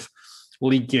kind of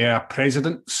league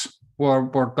presidents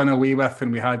were done away with,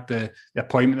 and we had the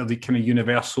appointment of the kind of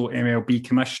universal MLB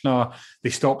commissioner. They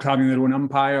stopped having their own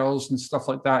umpires and stuff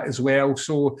like that as well.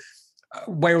 So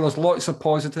while there's lots of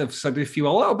positives, I do feel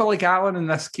a little bit like Alan in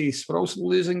this case. We're also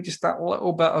losing just that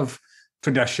little bit of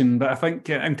tradition. But I think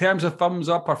in terms of thumbs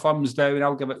up or thumbs down,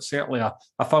 I'll give it certainly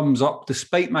a thumbs up,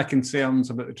 despite my concerns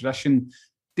about the tradition.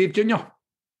 Dave Jr.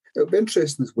 It'll be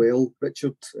interesting as well,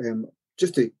 Richard,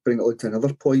 just to bring it on to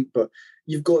another point, but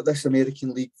you've got this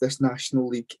American League, this National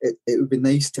League. It would be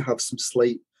nice to have some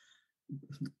slight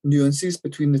nuances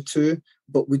between the two,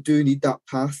 but we do need that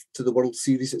path to the World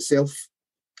Series itself.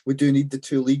 We do need the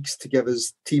two leagues to give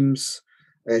us teams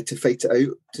to fight it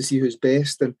out, to see who's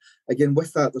best. And again,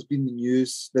 with that, there's been the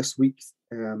news this week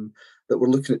that we're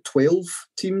looking at 12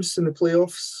 teams in the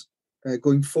playoffs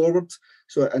going forward.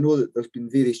 So I know that there's been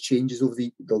various changes over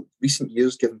the recent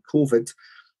years given COVID,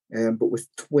 but with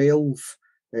 12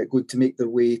 going to make their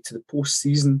way to the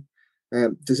postseason,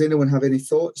 does anyone have any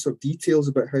thoughts or details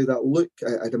about how that will look?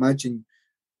 I'd imagine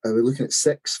we're looking at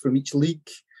 6 from each league.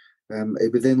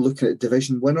 We're then looking at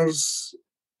division winners,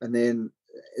 and then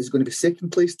is it going to be second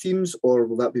place teams, or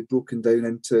will that be broken down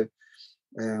into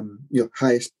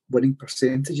highest winning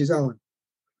percentages, Alan.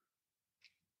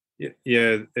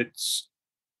 Yeah,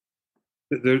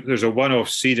 there's a one-off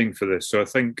seeding for this, so I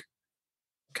think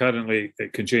currently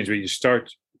it can change where you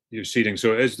start your seeding.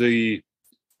 So it's the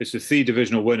 3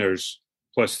 divisional winners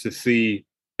plus the 3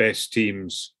 best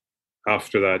teams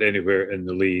after that anywhere in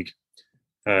the league,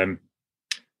 and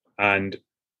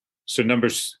so number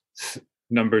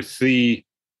 3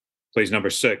 plays number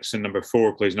 6 and number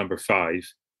 4 plays number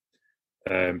 5.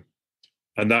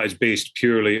 And that is based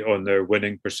purely on their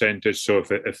winning percentage. So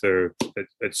if they're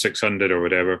at 600 or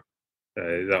whatever,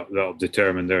 that'll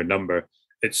determine their number.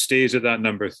 It stays at that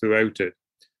number throughout it.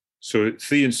 So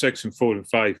 3 and 6 and 4 and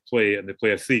 5 play, and they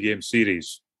play a 3-game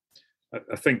series.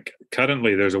 I think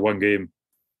currently there's a 1-game.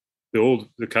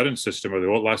 The current system or the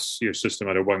last year's system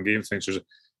had a 1-game thing. So there's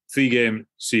a 3-game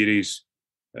series.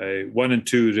 1 and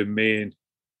 2 remain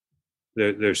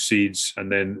their seeds,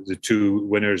 and then the 2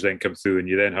 winners then come through, and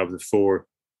you then have the 4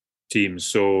 teams.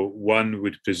 So 1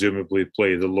 would presumably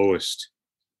play the lowest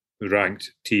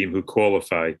ranked team who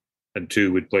qualify, and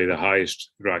 2 would play the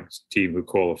highest ranked team who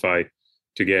qualify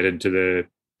to get into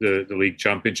the league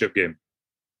championship game.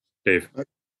 Dave?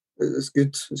 It's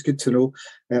good. It's good to know.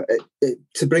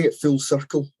 To bring it full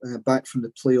circle, back from the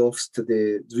playoffs to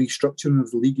the restructuring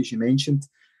of the league, as you mentioned,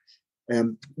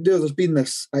 there's been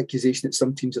this accusation that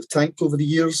some teams have tanked over the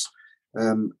years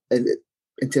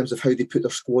in terms of how they put their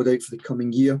squad out for the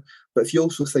coming year. But if you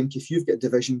also think if you've got a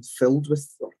division filled with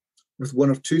 1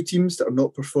 or 2 teams that are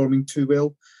not performing too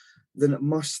well, then it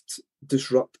must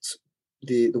disrupt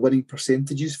the winning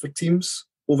percentages for teams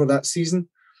over that season.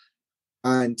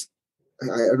 And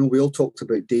I know we all talked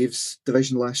about Dave's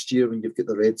division last year when you've got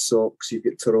the Red Sox, you've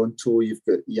got Toronto, you've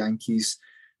got Yankees,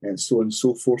 and so on and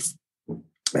so forth.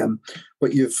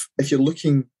 But if you're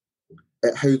looking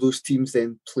at how those teams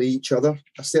then play each other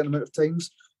a certain amount of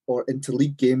times or into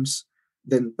league games,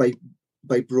 then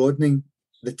by broadening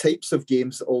the types of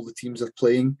games that all the teams are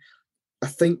playing, I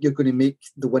think you're going to make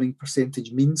the winning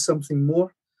percentage mean something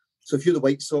more. So if you're the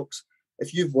White Sox,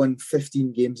 if you've won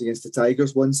 15 games against the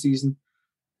Tigers one season,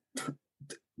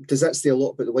 does that say a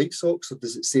lot about the White Sox, or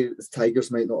does it say that the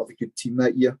Tigers might not have a good team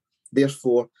that year?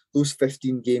 Therefore, those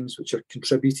 15 games which are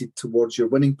contributed towards your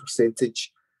winning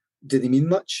percentage, do they mean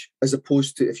much? As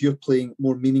opposed to if you're playing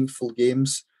more meaningful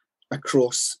games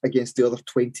across against the other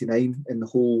 29 in the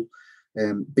whole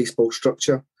baseball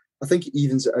structure, I think it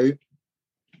evens it out.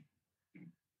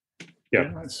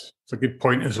 Yeah, that's a good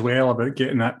point as well about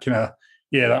getting that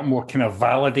that more kind of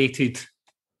validated,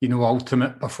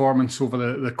 ultimate performance over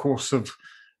the course of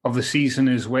the season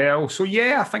as well. So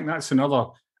yeah, I think that's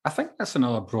another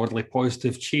broadly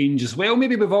positive change as well.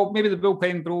 Maybe the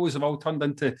Bullpen Bros have all turned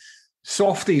into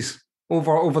softies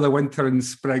over the winter and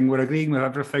spring. We're agreeing with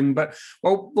everything, but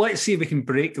let's see if we can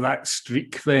break that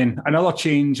streak then. Another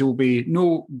change will be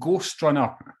no ghost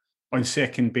runner on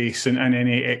second base and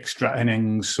any extra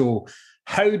innings. So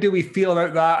how do we feel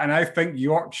about that? And I think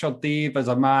Yorkshire Dave is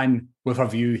a man with a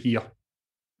view here.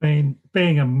 Being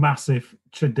a massive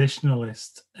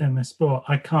traditionalist in the sport,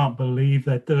 I can't believe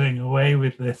they're doing away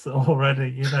with this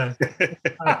already, 2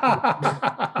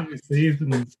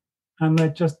 seasons, and they're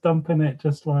just dumping it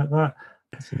just like that.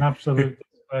 It's an absolute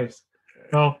disgrace.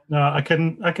 Well, no, I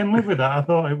can live with that. I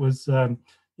thought it was,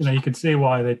 you could see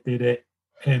why they did it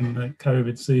in the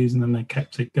COVID season, and they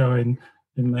kept it going,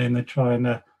 and they're trying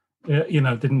to,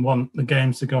 didn't want the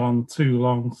games to go on too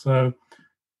long. So,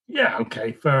 yeah,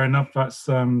 okay, fair enough. That's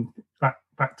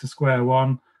back to square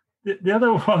one. The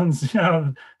other ones,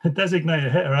 the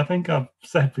designated hitter. I think I've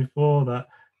said before that,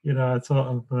 sort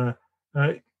of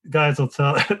guys will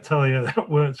tell you that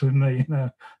works with me.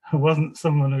 I wasn't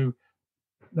someone who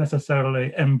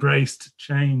necessarily embraced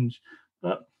change,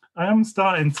 but I am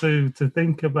starting to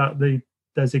think about the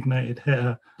designated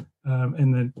hitter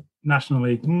in the National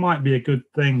League. Might be a good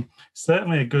thing.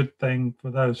 Certainly a good thing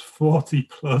for those 40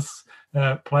 plus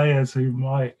players who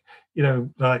might,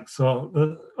 like sort of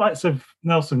the likes of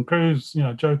Nelson Cruz,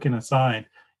 joking aside,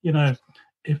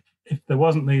 if there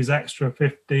wasn't these extra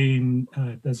 15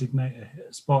 designated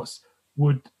hitter spots,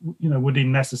 would he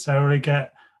necessarily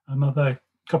get another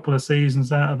couple of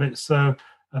seasons out of it? So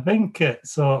I think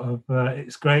it's sort of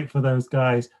it's great for those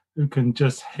guys who can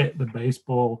just hit the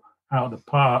baseball out of the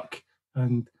park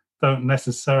and don't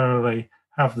necessarily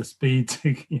have the speed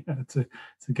to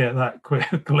get that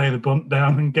quick, lay the bunt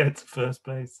down and get to first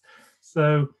base.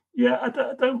 So yeah, I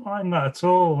don't mind that at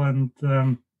all. And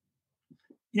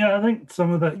I think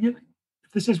some of that. If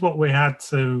this is what we had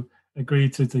to agree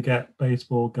to get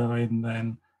baseball going,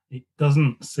 then it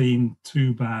doesn't seem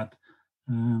too bad.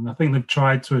 I think they've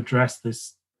tried to address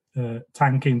this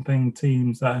tanking thing.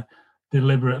 Teams that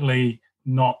deliberately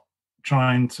not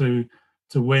trying to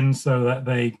win so that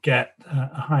they get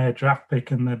a higher draft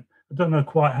pick. And I don't know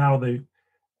quite how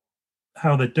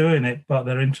they're doing it, but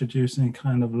they're introducing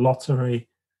kind of lottery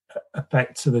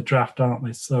effect to the draft, aren't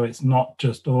they? So it's not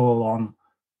just all on,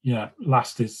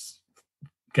 last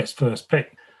gets first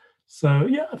pick. So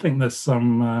yeah, I think there's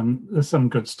some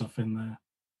good stuff in there.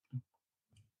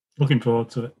 Looking forward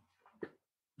to it.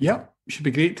 Yeah, should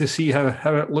be great to see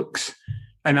how it looks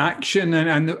in action,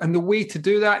 and the way to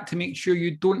do that, to make sure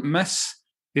you don't miss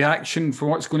the action for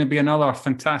what's going to be another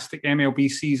fantastic MLB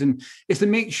season, is to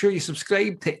make sure you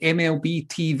subscribe to MLB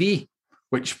TV,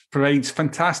 which provides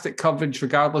fantastic coverage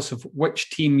regardless of which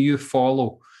team you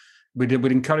follow. Would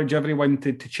encourage everyone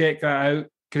to check that out.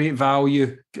 Great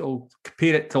value. It'll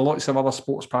compare it to lots of other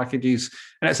sports packages.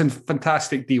 And it's a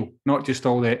fantastic deal. Not just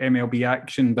all the MLB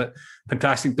action, but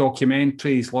fantastic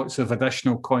documentaries, lots of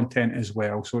additional content as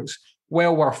well. So it's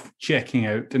well worth checking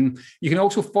out. And you can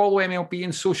also follow MLB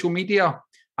on social media,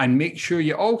 and make sure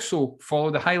you also follow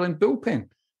the Highland Bullpen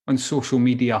on social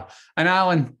media. And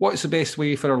Alan, what's the best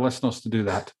way for our listeners to do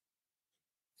that?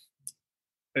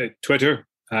 Twitter.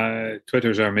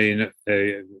 Twitter's our main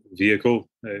vehicle.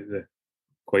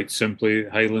 Quite simply,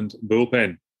 Highland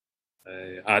Bullpen,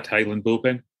 at Highland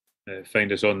Bullpen.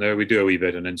 Find us on there. We do a wee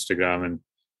bit on Instagram and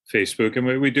Facebook,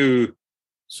 and we do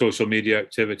social media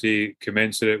activity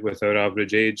commensurate with our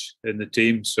average age in the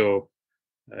team. So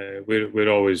we're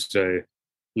always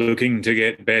looking to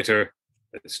get better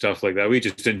at stuff like that. We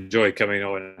just enjoy coming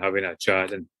on and having a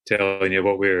chat and telling you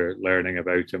what we're learning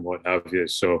about and what have you.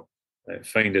 So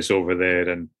find us over there,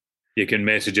 and you can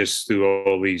message us through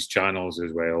all these channels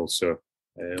as well. So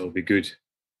it'll be good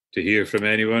to hear from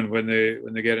anyone when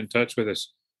they get in touch with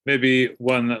us. Maybe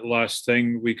one last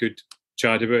thing we could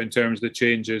chat about in terms of the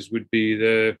changes would be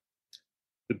the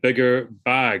bigger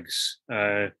bags.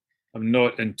 I'm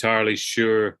not entirely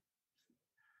sure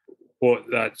what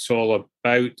that's all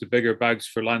about, the bigger bags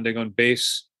for landing on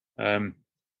base.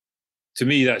 To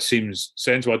me, that seems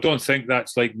sensible. I don't think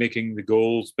that's like making the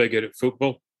goals bigger at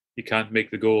football. You can't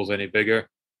make the goals any bigger.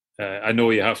 I know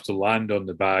you have to land on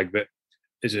the bag, but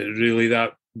is it really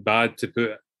that bad to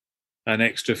put an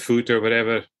extra foot or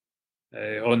whatever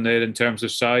on there in terms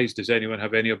of size? Does anyone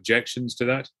have any objections to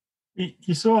that?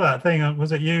 You saw that thing,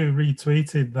 was it you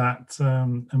retweeted that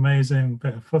amazing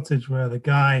bit of footage where the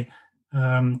guy,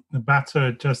 the batter,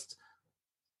 had just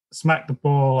smacked the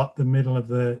ball up the middle of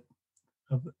the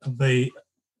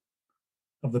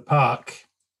park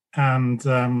and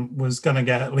was going to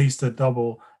get at least a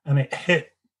double, and it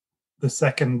hit the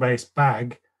second base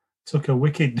bag, took a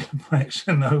wicked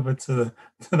deflection over to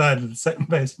that second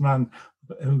baseman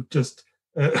who just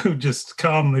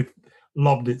calmly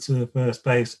lobbed it to the first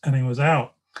base, and he was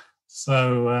out.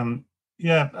 So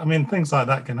yeah, I mean, things like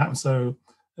that can happen. So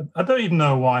I don't even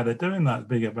know why they're doing that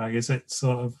bigger bag. Is it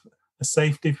sort of a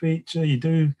safety feature? You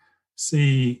do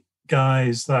see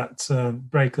guys that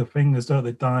break their fingers, don't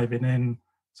they, diving in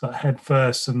sort of head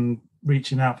first and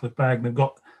reaching out for the bag. They've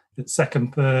got at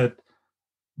second, third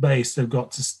base, they've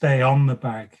got to stay on the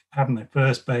bag, haven't they?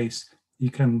 First base, you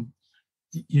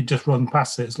just run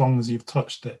past it as long as you've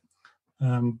touched it.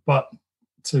 But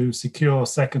to secure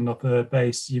second or third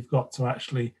base, you've got to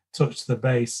actually touch the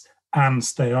base and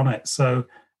stay on it. So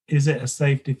is it a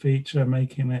safety feature,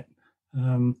 making it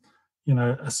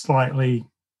a slightly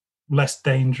less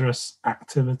dangerous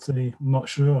activity? I'm not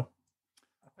sure.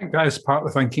 I think that is part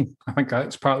of the thinking. I think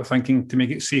that's part of the thinking, to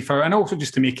make it safer, and also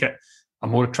just to make it a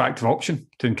more attractive option,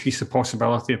 to increase the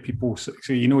possibility of people. So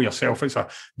you know yourself, it's a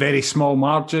very small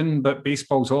margin, but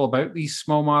baseball's all about these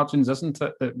small margins, isn't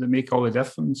it, that make all the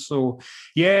difference. So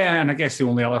yeah, and I guess the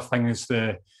only other thing is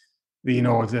the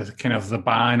kind of the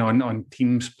ban on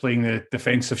teams playing the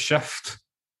defensive shift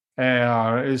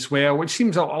as well, which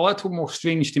seems a little more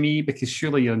strange to me, because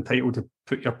surely you're entitled to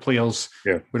put your players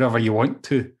wherever you want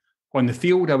to on the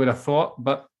field, I would have thought,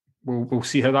 but we'll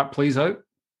see how that plays out.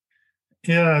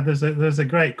 Yeah, there's a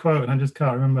great quote, and I just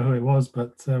can't remember who it was,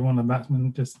 but one of the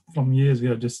batsmen just from years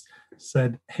ago just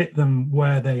said, "Hit them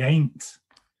where they ain't."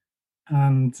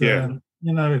 And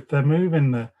if they're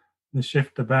moving the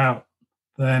shift about,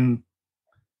 then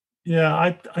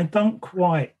I don't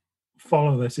quite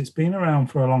follow this. It's been around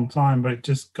for a long time, but it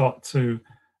just got to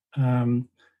a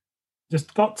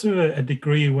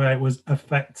degree where it was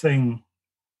affecting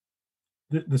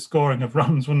the scoring of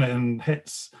runs, wasn't it, and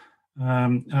hits.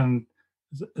 And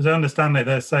as I understand it,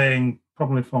 they're saying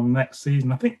probably from next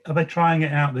season. I think, are they trying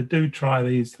it out? They do try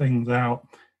these things out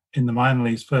in the minor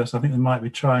leagues first. I think they might be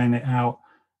trying it out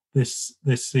this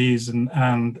season,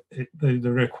 and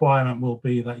the requirement will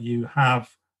be that you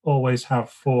always have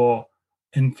 4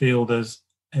 infielders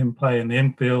in play in the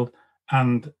infield,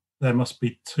 and there must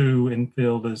be 2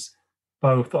 infielders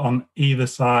both on either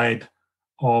side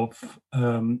of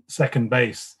second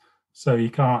base. So you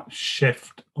can't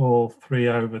shift all 3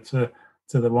 over to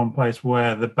the one place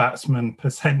where the batsman,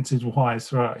 percentage-wise,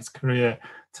 throughout his career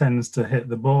tends to hit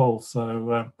the ball.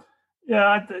 So,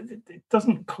 it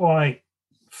doesn't quite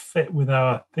fit with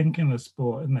our thinking of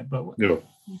sport, isn't it? But no.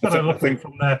 You've got to look at it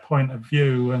from their point of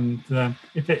view. And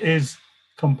if it is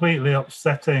completely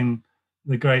upsetting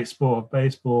the great sport of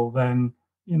baseball, then,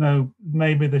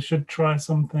 maybe they should try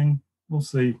something. We'll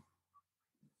see.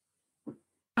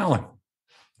 Alan?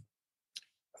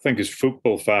 I think as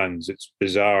football fans, it's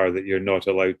bizarre that you're not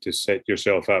allowed to set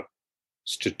yourself up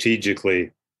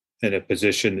strategically in a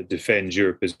position that defends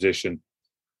your position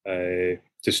to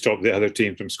stop the other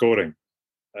team from scoring.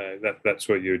 That's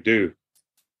what you do.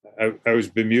 I was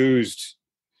bemused.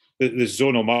 The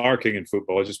zonal marking in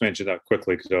football, I'll just mention that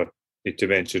quickly because I need to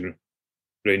mention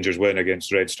Rangers win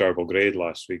against Red Star Belgrade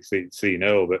last week,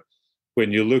 3-0. But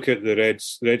when you look at the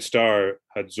Red Star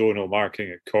had zonal marking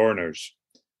at corners,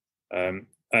 and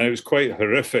it was quite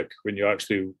horrific when you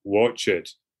actually watch it,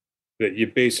 that you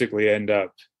basically end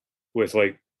up with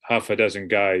like half a dozen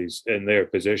guys in their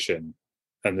position,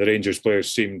 and the Rangers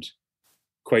players seemed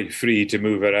quite free to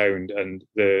move around, and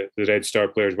the Red Star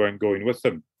players weren't going with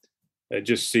them. It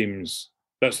just seems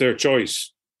that's their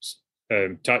choice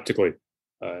tactically.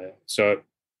 So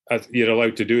you're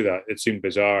allowed to do that. It seemed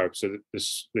bizarre. So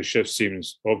the shift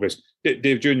seems obvious.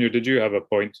 Dave Jr., did you have a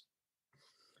point?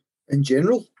 In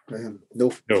general,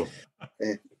 no. No.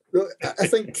 I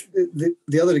think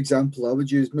the other example I would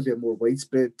use, maybe a more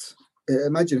widespread.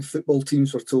 Imagine if football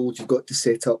teams were told you've got to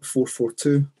set up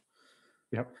 4-4-2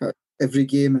 every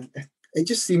game. And it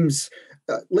just seems,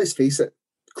 let's face it,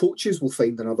 coaches will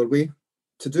find another way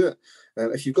to do it.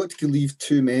 If you've got to leave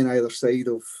 2 men either side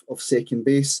of second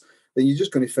base, then you're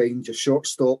just going to find your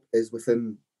shortstop is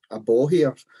within a ball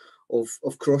here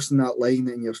of crossing that line,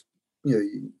 and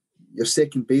your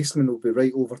second baseman will be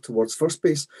right over towards first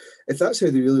base. If that's how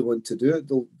they really want to do it,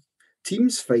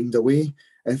 teams find a way.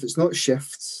 And if it's not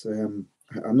shifts, I'm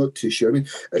not too sure. I mean,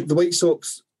 the White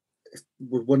Sox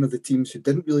were one of the teams who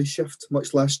didn't really shift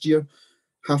much last year.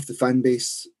 Half the fan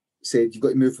base said you've got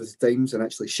to move with the times and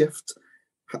actually shift.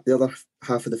 The other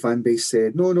half of the fan base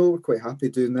said, no, we're quite happy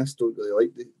doing this, don't really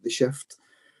like the shift.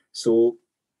 So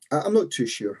I'm not too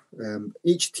sure.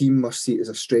 Each team must see it as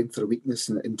a strength or a weakness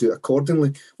and do it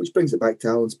accordingly, which brings it back to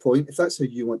Alan's point. If that's how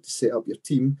you want to set up your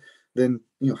team, then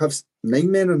have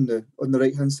 9 men on the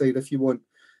right-hand side if you want.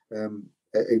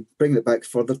 Bringing it back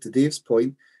further to Dave's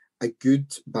point, a good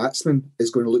batsman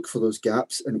is going to look for those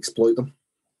gaps and exploit them.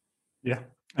 Yeah,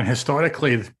 and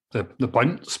historically, the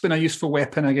bunt's been a useful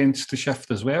weapon against the shift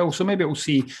as well. So maybe we'll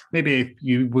see.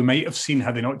 We might have seen,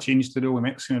 had they not changed the rule, we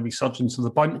might have seen a resurgence of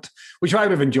the bunt, which I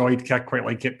would have enjoyed. I quite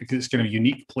like it because it's kind of a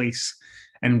unique place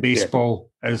in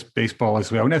baseball as baseball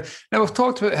as well. Now we've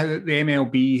talked about how the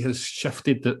MLB has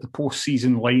shifted the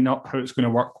postseason lineup, how it's going to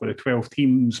work with the 12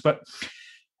 teams, but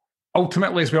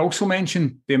ultimately, as we also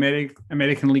mentioned, the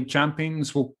American League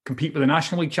champions will compete with the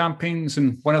National League champions,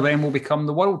 and one of them will become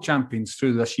the world champions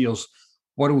through this year's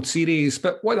World Series.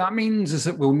 But what that means is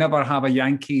that we'll never have a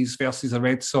Yankees versus a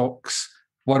Red Sox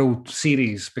World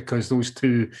Series because those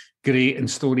 2 great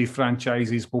and storied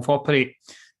franchises both operate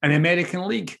in the American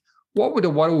League. What would the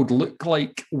world look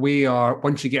like where,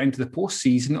 once you get into the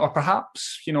postseason, or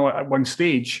perhaps, at one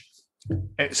stage,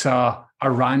 it's a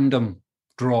random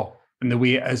draw in the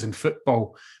way it is in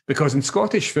football? Because in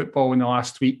Scottish football in the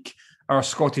last week, our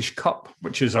Scottish Cup,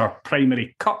 which is our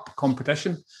primary cup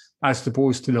competition, as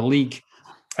opposed to the league,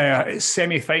 its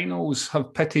semi-finals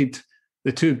have pitted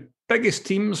the 2 biggest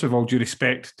teams, with all due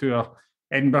respect to our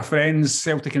Edinburgh friends,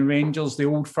 Celtic and Rangers, the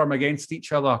old firm, against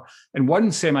each other in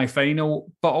one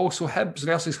semi-final, but also Hibs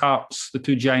versus Hearts, the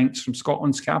 2 giants from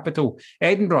Scotland's capital.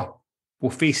 Edinburgh will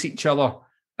face each other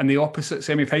in the opposite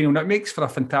semi-final. Now, it makes for a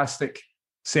fantastic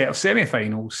set of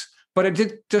semi-finals, but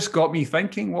it just got me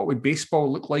thinking, what would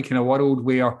baseball look like in a world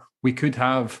where we could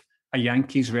have a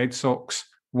Yankees-Red Sox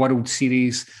World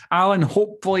Series? Alan,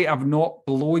 hopefully I've not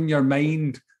blown your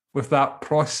mind with that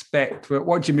prospect.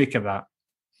 What do you make of that?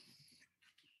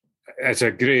 It's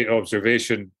a great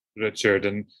observation, Richard.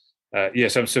 And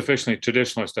yes, I'm sufficiently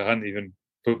traditionalist. I hadn't even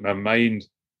put my mind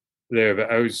there,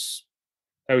 but I was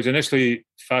initially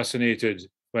fascinated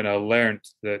when I learnt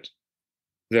that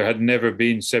there had never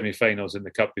been semi-finals in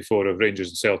the Cup before of Rangers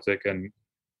and Celtic and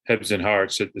Hibs and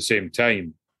Hearts at the same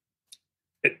time.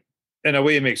 In a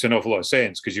way, it makes an awful lot of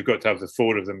sense because you've got to have the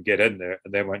 4 of them get in there,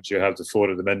 and then once you have the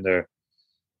 4 of them in there,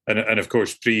 And of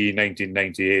course,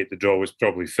 pre-1998, the draw was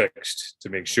probably fixed to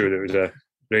make sure there was a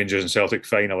Rangers and Celtic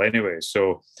final anyway.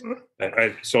 So,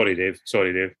 sorry, Dave.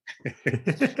 But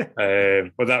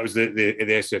that was the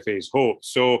SFA's hope.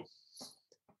 So,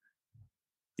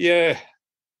 yeah,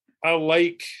 I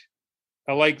like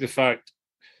the fact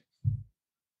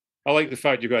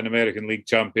you've got an American League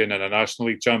champion and a National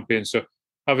League champion. So,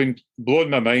 having blown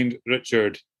my mind,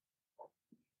 Richard,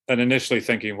 and initially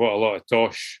thinking, what a lot of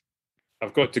tosh,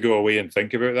 I've got to go away and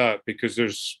think about that, because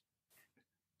it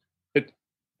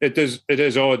is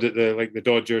odd that the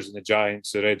Dodgers and the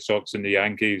Giants, the Red Sox and the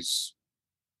Yankees,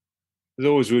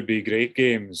 those would be great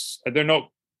games.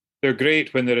 They're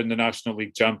great when they're in the National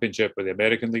League Championship or the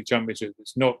American League Championship.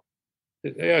 It's not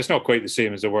quite the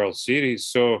same as the World Series.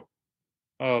 So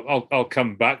I'll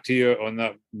come back to you on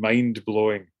that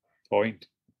mind-blowing point.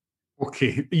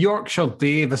 Okay, Yorkshire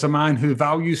Dave is a man who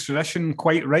values tradition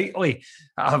quite rightly.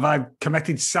 Have I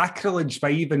committed sacrilege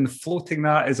by even floating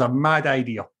that as a mad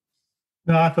idea?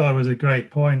 No, I thought it was a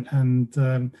great point. And,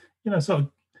 sort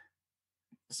of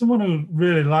someone who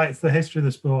really likes the history of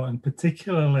the sport, and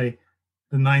particularly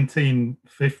the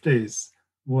 1950s,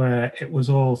 where it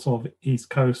was all sort of East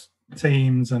Coast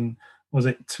teams, and was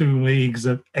it 2 leagues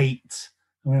of 8?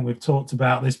 I mean, we've talked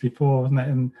about this before, wasn't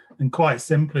it? And quite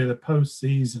simply, the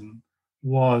postseason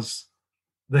was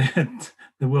the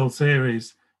World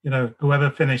Series. Whoever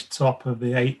finished top of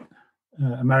the 8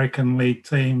 American League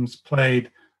teams played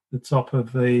the top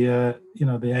of the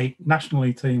 8 National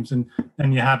League teams, and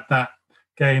then you had that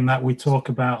game that we talk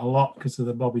about a lot because of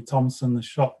the Bobby Thompson, the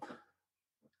shot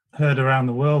heard around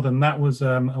the world, and that was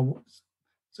a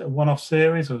one-off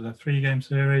series, or a 3-game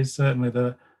series, certainly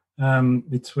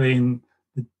between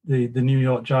the New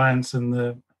York Giants and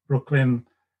the Brooklyn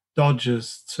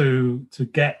Dodgers to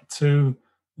get to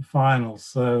the finals.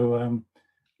 So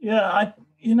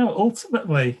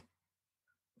ultimately,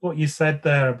 what you said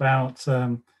there about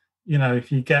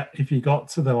if you got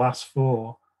to the last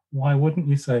 4, why wouldn't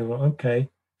you say, well, okay,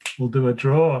 we'll do a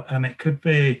draw, and it could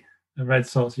be a Red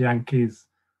Sox Yankees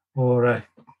or a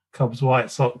Cubs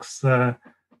White Sox. It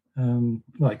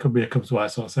could be a Cubs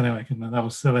White Sox anyway. That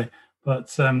was silly,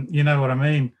 but you know what I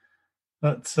mean.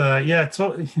 But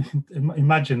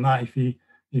imagine that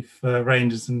if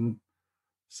Rangers and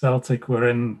Celtic were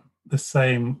in the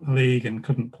same league and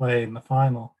couldn't play in the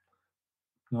final.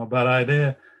 Not a bad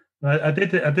idea. I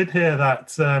did hear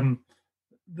that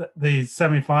the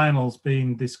semi-finals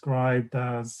being described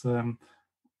as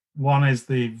one is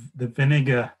the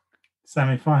vinegar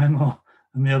semi-final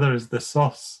and the other is the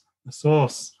sauce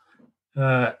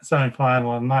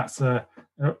semi-final, and that's a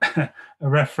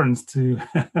reference to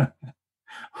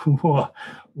what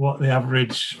the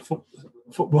average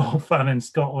football fan in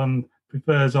Scotland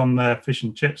prefers on their fish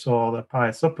and chips or their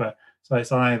pie supper. So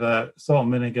it's either salt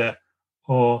and vinegar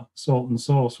or salt and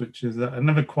sauce, which is I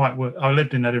never quite worked. I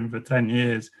lived in Edinburgh for 10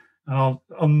 years, and I'll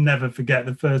never forget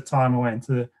the first time I went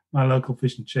to my local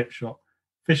fish and chip shop.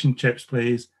 Fish and chips,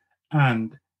 please.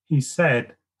 And he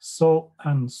said salt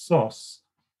and sauce,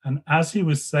 and as he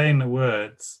was saying the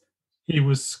words, he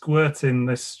was squirting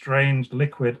this strange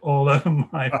liquid all over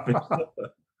my fish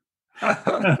supper.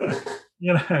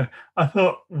 I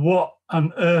thought, what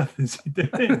on earth is he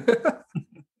doing?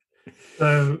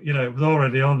 So, it was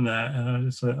already on there, and I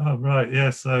just said, oh, right,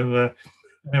 yeah. So,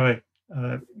 anyway,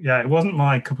 it wasn't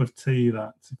my cup of tea,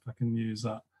 that, if I can use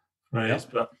that phrase.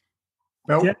 But,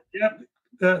 old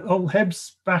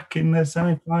Hebs back in the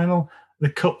semi-final, the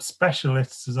cup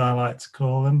specialists, as I like to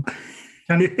call them.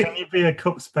 Can you be a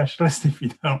cup specialist if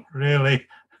you don't really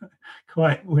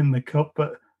quite win the cup?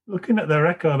 But looking at their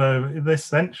record over this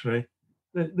century,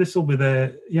 this will be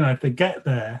their, if they get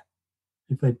there,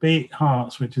 if they beat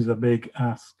Hearts, which is a big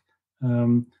ask,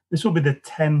 this will be the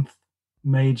 10th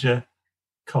major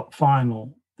cup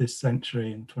final this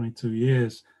century in 22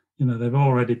 years. They've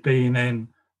already been in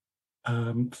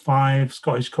 5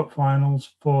 Scottish Cup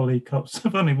finals, 4 League Cups.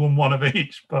 They've only won 1 of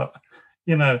each, but,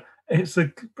 it's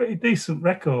a pretty decent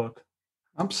record.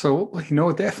 Absolutely.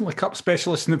 No, definitely cup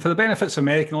specialists. And for the benefits of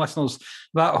American listeners,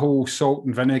 that whole salt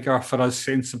and vinegar for us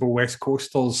sensible West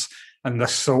Coasters and the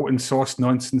salt and sauce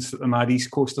nonsense that the mad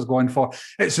East Coasters going for,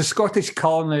 it's the Scottish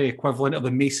culinary equivalent of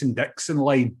the Mason-Dixon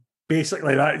line.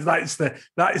 Basically, that is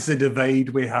the divide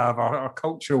we have, our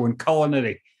cultural and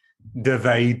culinary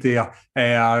divide there.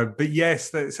 But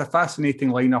yes, it's a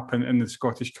fascinating lineup in the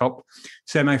Scottish Cup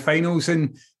semi-finals.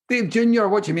 And Dave Jr.,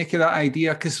 what do you make of that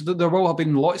idea? Because there will have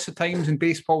been lots of times in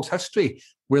baseball's history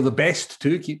where the best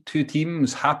two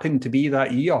teams happen to be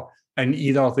that year in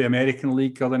either the American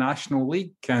League or the National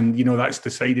League. And, that's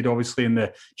decided obviously in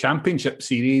the championship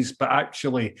series, but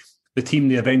actually the team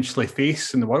they eventually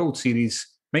face in the World Series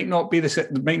might not be the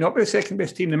second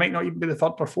best team. They might not even be the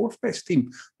third or fourth best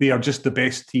team. They are just the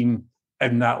best team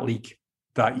in that league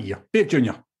that year. Dave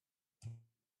Jr.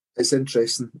 It's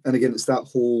interesting. And again, it's that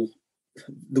whole,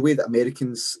 the way that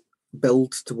Americans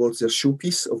build towards their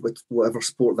showpiece of whatever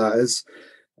sport that is.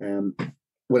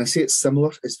 When I say it's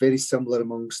similar, it's very similar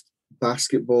amongst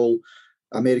basketball,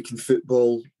 American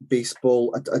football,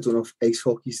 baseball. I don't know if ice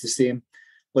hockey is the same,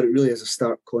 but it really is a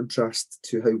stark contrast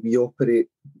to how we operate.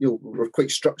 We're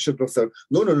quite structured with our,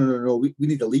 no. We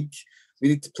need a league. We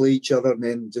need to play each other, and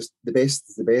then just the best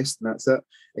is the best, and that's it.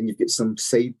 And you've got some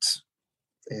side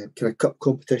kind of cup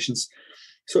competitions.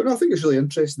 So no, I think it's really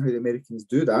interesting how the Americans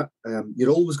do that.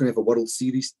 You're always going to have a World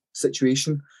Series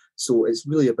situation, so it's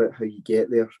really about how you get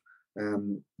there.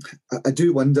 I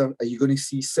do wonder, are you going to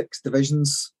see 6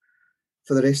 divisions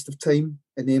for the rest of time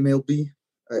in the MLB?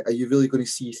 Are you really going to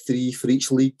see 3 for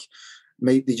each league?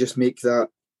 Might they just make that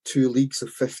 2 leagues of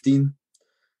 15,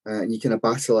 and you kind of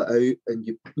battle it out, and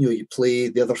you play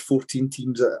the other 14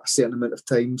 teams at a certain amount of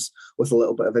times with a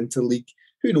little bit of interleague?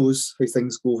 Who knows how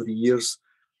things go over the years?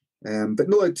 But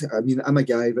no, I mean, I'm a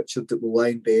guy, Richard, that will lie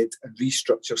in bed and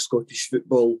restructure Scottish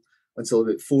football until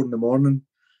about 4 a.m.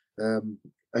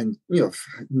 And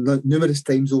numerous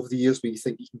times over the years where you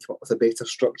think you can come up with a better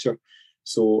structure.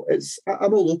 So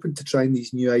I'm all open to trying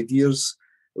these new ideas.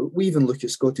 We even look at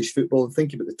Scottish football and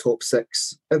think about the top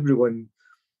 6. Everyone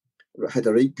had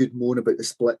a right good moan about the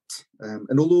split.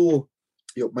 And although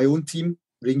my own team,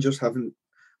 Rangers, haven't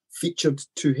featured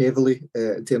too heavily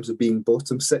in terms of being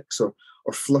bottom 6 or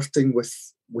flirting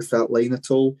with that line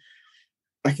at all,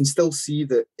 I can still see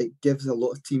that it gives a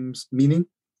lot of teams meaning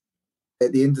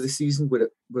at the end of the season where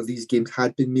these games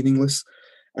had been meaningless.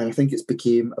 And I think it's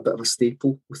became a bit of a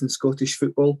staple within Scottish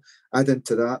football. Add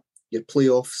into that your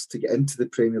playoffs to get into the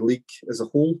Premier League as a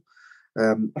whole.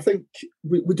 I think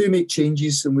we do make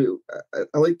changes, and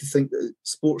I like to think that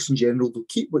sports in general, they'll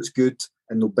keep what's good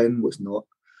and they'll bin what's not.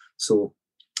 So,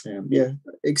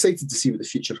 excited to see what the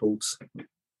future holds.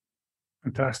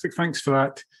 Fantastic. Thanks for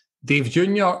that, Dave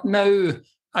Jr. Now,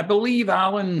 I believe,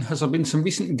 Alan, has there been some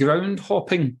recent ground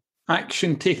hopping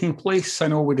action taking place? I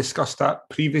know we discussed that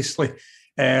previously.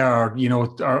 Our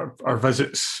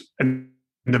visits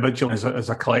individually as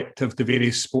a collective to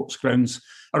various sports grounds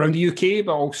around the UK,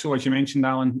 but also, as you mentioned,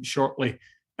 Alan, shortly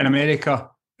in America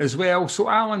as well. So,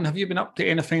 Alan, have you been up to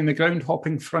anything in the ground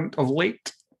hopping front of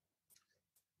late?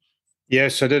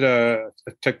 Yes, I did. I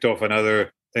ticked off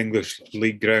another English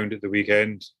league ground at the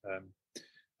weekend.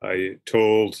 I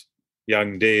told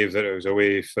young Dave that I was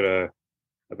away for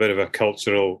a bit of a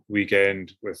cultural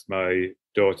weekend with my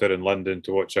daughter in London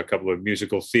to watch a couple of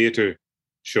musical theatre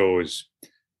shows.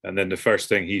 And then the first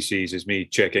thing he sees is me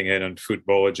checking in on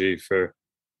Footballogy for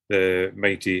the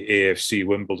mighty AFC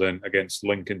Wimbledon against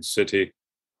Lincoln City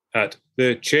at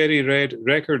the Cherry Red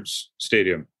Records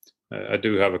Stadium. I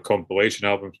do have a compilation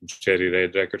album from Cherry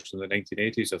Red Records from the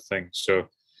 1980s, I think. So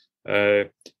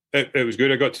it was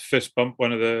good. I got to fist bump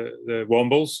one of the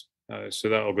Wombles. So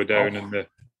that'll go down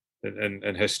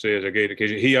in history as a great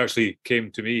occasion. He actually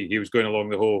came to me. He was going along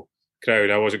the whole crowd.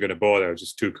 I wasn't going to bother. I was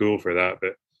just too cool for that.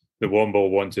 But the Womble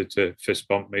wanted to fist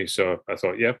bump me. So I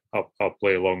thought, I'll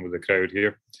play along with the crowd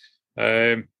here.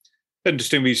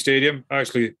 Interesting wee stadium.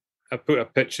 Actually, I put a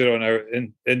picture on our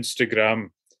Instagram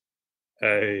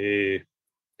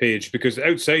page because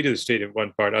outside of the stadium,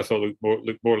 one part I thought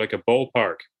looked more like a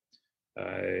ballpark.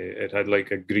 It had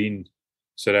like a green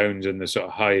surrounds and the sort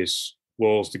of highest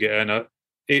walls to get in.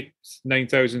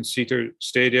 9,000 seater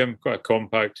stadium, quite a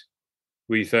compact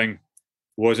wee thing.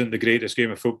 Wasn't the greatest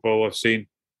game of football I've seen,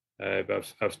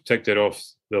 but I've ticked it off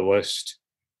the list.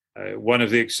 One of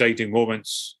the exciting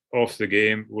moments of the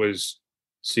game was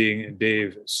seeing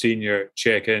Dave Senior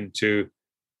check into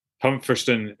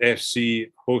Humferston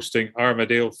FC hosting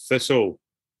Armadale Thistle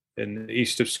in the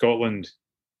East of Scotland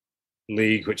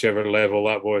League, whichever level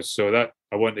that was. So that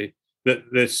I want to.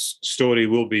 This story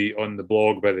will be on the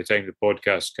blog by the time the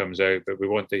podcast comes out, but we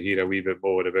want to hear a wee bit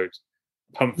more about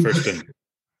Humferston.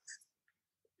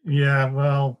 Yeah,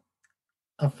 well,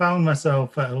 I found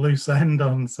myself at a loose end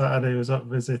on Saturday. I was up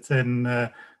visiting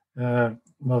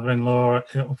mother-in-law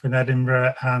up in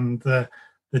Edinburgh, and the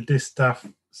distaff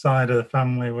side of the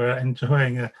family were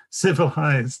enjoying a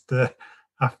civilised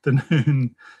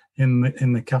afternoon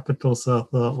in the capital. So I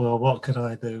thought, well, what could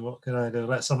I do?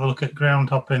 Let's have a look at ground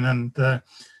hopping. And the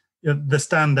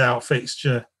standout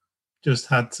fixture just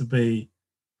had to be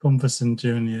Humferston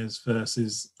Juniors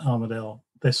versus Armadale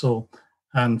Thistle.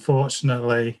 And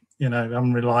fortunately,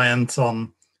 I'm reliant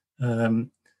on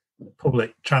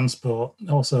public transport. It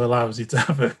also allows you to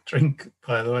have a drink,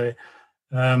 by the way.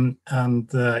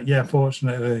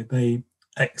 Fortunately, the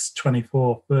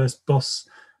X24 first bus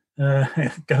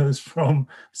goes from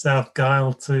South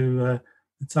Gyle to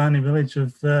the tiny village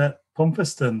of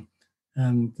Pomperston.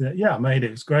 And I made it.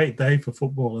 It was a great day for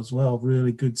football as well.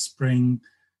 Really good spring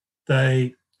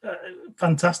day.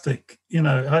 Fantastic.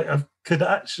 I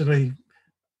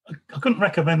couldn't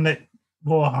recommend it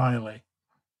more highly.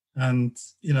 And,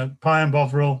 pie and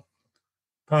bovril,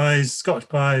 pies, Scotch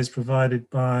pies provided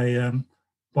by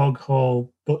Bog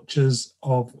Hall Butchers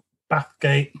of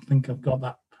Bathgate. I think I've got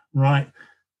that right.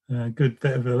 Good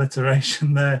bit of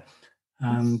alliteration there.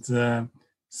 And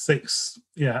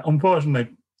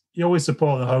unfortunately, you always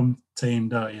support the home team,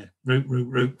 don't you?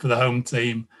 Root for the home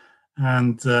team.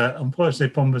 And unfortunately,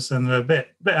 Pomperston were a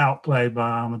bit outplayed by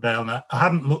Armadale. Now, I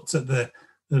hadn't looked at the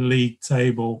league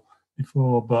table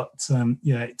before, but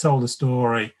it told a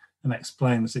story and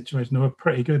explained the situation. They were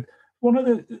pretty good.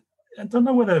 I don't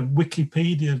know whether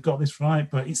Wikipedia got this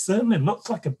right, but it certainly looks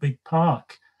like a big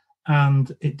park.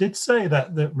 And it did say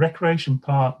that the Recreation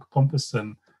Park,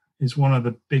 Pomperston, is one of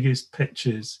the biggest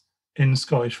pitches in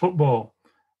Scottish football.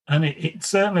 And it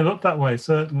certainly looked that way.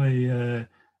 Certainly,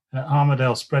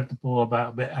 Armadale spread the ball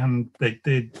about a bit, and they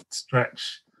did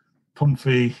stretch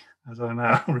Pumphy, as I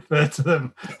now refer to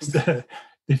them,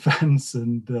 defence.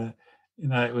 And,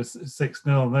 it was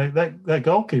 6-0. Their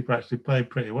goalkeeper actually played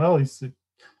pretty well. He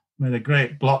made a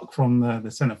great block from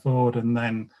the centre forward, and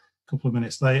then a couple of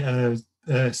minutes later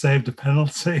saved a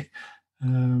penalty.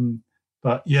 Ended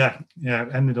up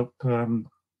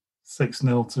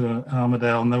 6-0 to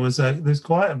Armadale, and there's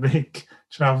quite a big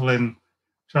travelling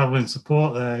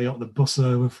support there. You got the bus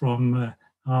over from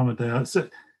Armadale.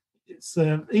 It's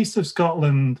East of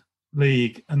Scotland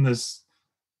League, and there's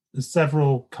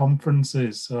several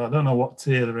conferences. So I don't know what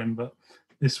tier they're in, but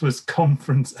this was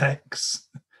Conference X.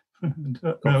 I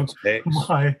don't know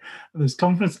why. There's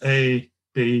Conference A,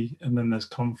 B, and then there's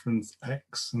Conference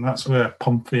X, and that's where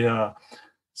Pompey are.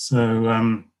 So,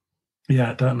 I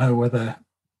don't know whether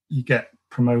you get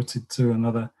promoted to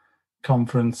another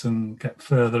conference and get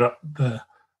further up the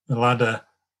ladder.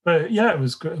 But it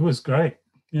was great.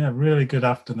 Yeah, really good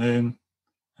afternoon.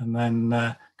 And then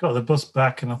got the bus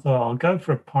back, and I thought I'll go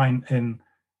for a pint in.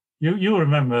 You'll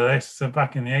remember this. So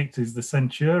back in the 80s, the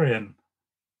Centurion,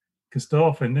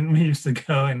 Corstorphine, didn't we used to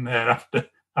go in there after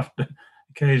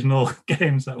occasional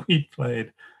games that we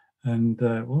played? And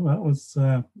that was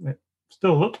it.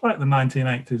 Still looked like the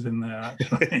 1980s in there,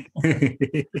 actually.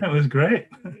 It was great.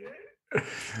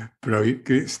 Brilliant,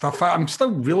 great stuff. I'm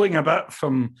still reeling a bit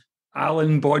from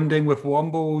Alan bonding with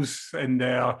Wombos and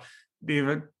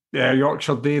David,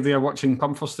 Yorkshire Dave there watching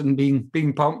Pumferston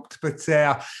being pumped. But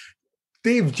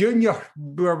Dave Jr.,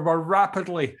 we're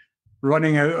rapidly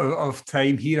running out of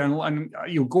time here, and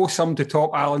you'll go some to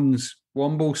top Alan's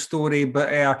Wombo story,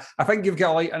 but I think you've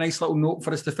got a nice little note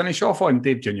for us to finish off on,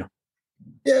 Dave Jr.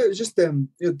 Yeah, it was just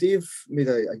Dave made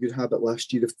a good habit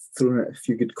last year of throwing out a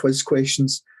few good quiz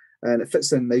questions, and it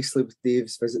fits in nicely with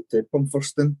Dave's visit to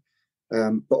Pumferston.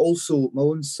 But also, my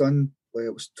own son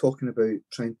was talking about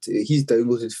he's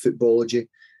downloaded Footballogy,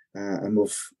 and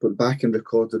we've went back and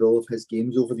recorded all of his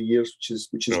games over the years,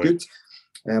 which is good.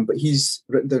 But he's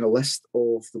written down a list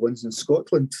of the ones in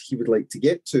Scotland he would like to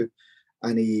get to,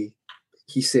 and he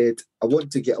said, I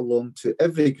want to get along to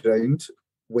every ground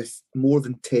with more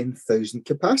than 10,000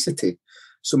 capacity.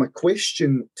 So my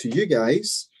question to you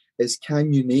guys is,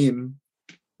 can you name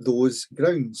those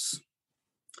grounds?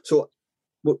 So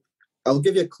I'll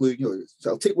give you a clue.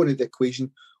 So I'll take one of the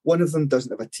equation. One of them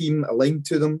doesn't have a team aligned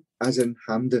to them, as in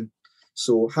Hampden.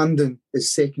 So Hampden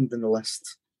is second in the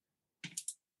list.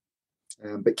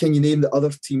 But can you name the other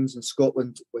teams in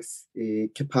Scotland with a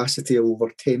capacity of over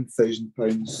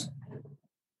 £10,000?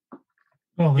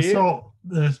 Well,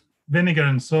 the vinegar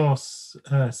and sauce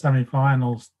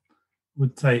semi-finals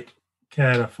would take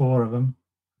care of 4 of them.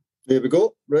 There we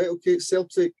go. Right, okay.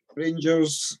 Celtic,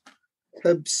 Rangers,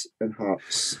 Hibs and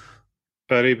Hearts.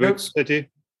 Ferry Boots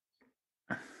City.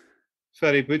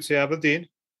 Ferry Boots Aberdeen.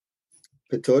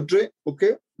 Pittodrie,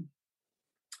 okay.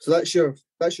 So that's your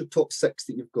top 6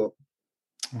 that you've got.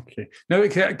 Okay. Now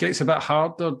it gets a bit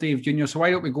harder, Dave Jr. So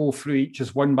why don't we go through each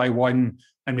as one by one,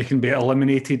 and we can be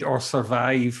eliminated or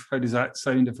survive? How does that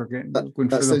sound if we're going through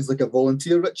that sounds like a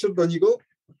volunteer, Richard. On you go.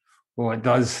 Oh, it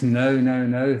does. Now.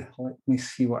 Let me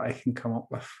see what I can come up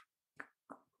with.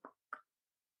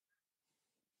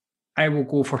 I will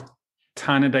go for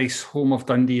Tannadice, home of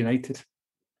Dundee United.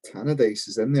 Tannadice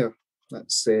is in there.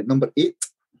 That's number 8.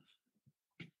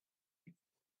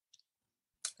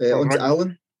 On to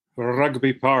Alan.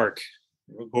 Rugby Park,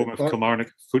 home of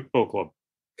Kilmarnock Football Club.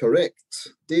 Correct.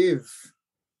 Dave.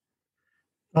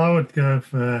 I would go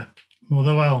for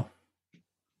Motherwell.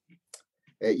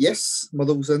 Yes,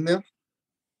 Motherwell's in there.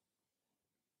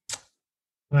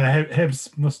 Well,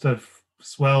 Hibs must have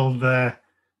swelled their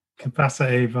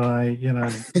capacity by,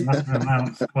 massive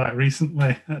amounts quite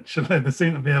recently. Actually, there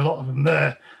seem to be a lot of them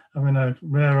there having a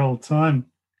rare old time.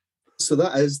 So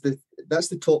that's the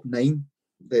top 9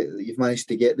 that you've managed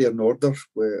to get there in order.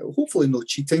 Where hopefully no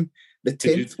cheating. The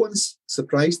 10th one's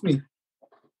surprised me.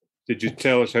 Did you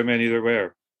tell us how many there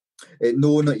were?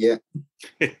 No, not yet.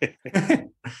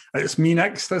 It's me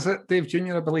next, is it, Dave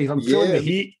Jr., I believe? I'm feeling the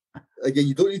heat. Again,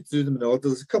 you don't need to do them in order.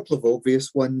 There's a couple of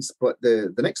obvious ones, but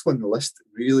the next one on the list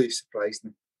really surprised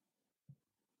me.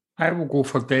 I will go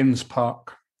for Dens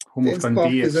Park, home Dens of Park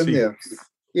Dundee is in FC. there.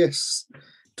 Yes,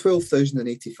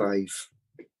 12,085.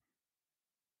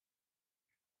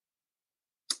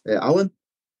 Alan?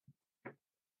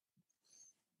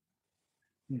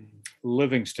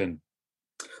 Livingston.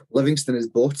 Livingston is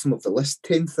bottom of the list,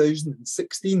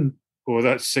 10,016. Oh,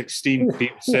 that's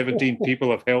 17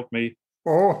 people have helped me.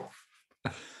 Oh,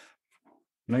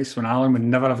 nice one, Alan. Would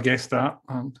never have guessed that.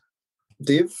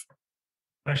 Dave?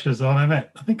 Pressure's on, isn't it?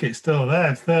 I think it's still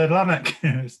there. It's third Lanark.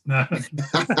 No.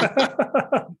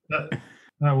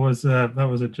 that was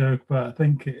a joke, but I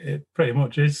think it pretty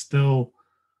much is still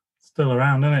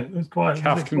around, isn't it? It was quite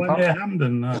near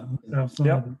Hampden.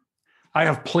 Yep. I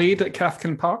have played at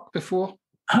Cathkin Park before.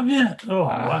 Have you? Oh,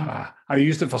 wow. I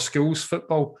used it for schools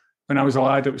football. When I was a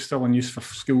lad, it was still in use for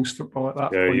schools football at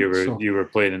that point. Yeah, you were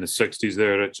playing in the 60s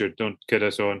there, Richard. Don't kid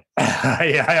us on.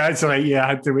 Yeah, that's right. Yeah, I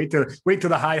had to wait till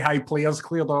the high players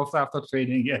cleared off after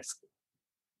training, yes.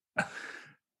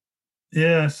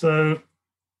 Yeah, so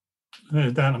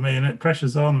it's down to me, and it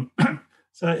pressure's on.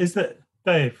 So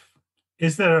Dave,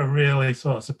 is there a really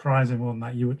sort of surprising one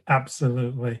that you would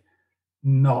absolutely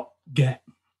not get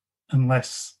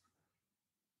unless...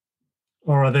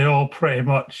 Or are they all pretty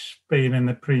much being in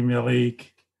the Premier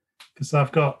League? Because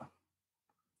I've got...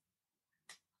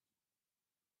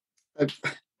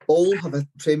 all have a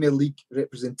Premier League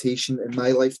representation in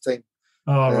my lifetime.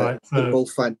 Oh, right. Football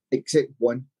fan, except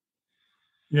one.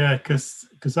 Yeah, because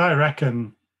I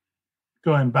reckon,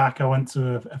 going back, I went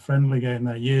to a friendly game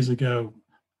there years ago,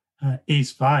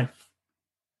 East Fife.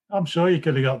 I'm sure you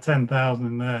could have got 10,000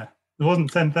 in there. There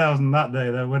wasn't 10,000 that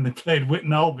day, though, when they played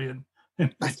Witton Albion.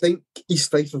 I think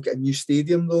East Fife have got a new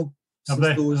stadium though. Have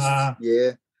they?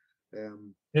 Yeah.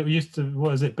 It used to,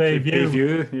 what is it,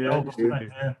 Bayview?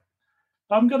 Yeah.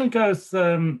 I'm going to go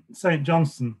St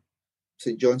Johnstone.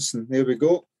 St Johnstone, there we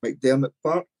go. McDermott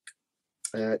Park,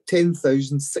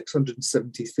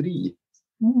 10,673.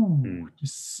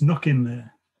 Just snuck in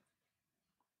there.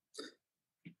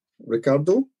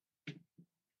 Ricardo?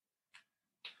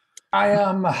 I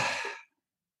am...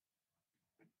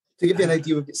 To give you an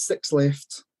idea, we've got 6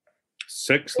 left.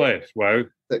 6 left? Wow.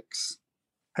 6.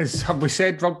 Have we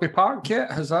said Rugby Park yet?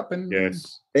 Has that been...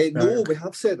 Yes. No, we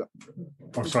have said it.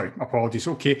 Oh, sorry. Apologies.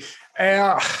 Okay.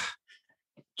 Do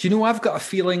you know, I've got a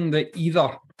feeling that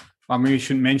either... I mean, we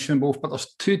shouldn't mention them both, but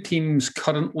there's 2 teams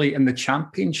currently in the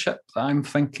Championship that I'm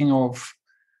thinking of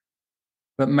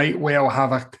that might well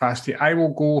have a capacity. I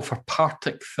will go for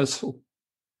Partick Thistle.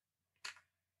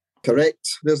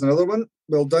 Correct. There's another one.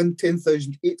 Well done,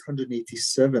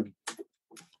 10,887.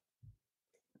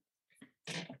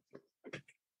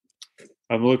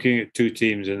 I'm looking at 2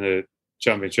 teams in the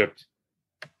Championship.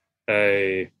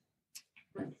 And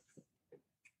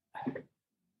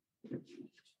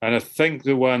I think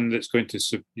the one that's going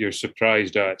to you're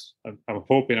surprised at, I'm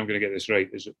hoping I'm going to get this right,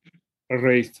 is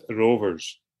Wraith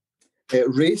Rovers.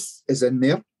 Wraith is in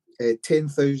there,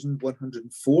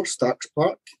 10,104, Starks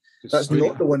Park. That's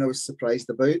not the one I was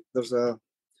surprised about. There's a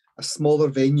smaller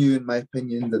venue, in my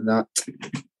opinion, than that.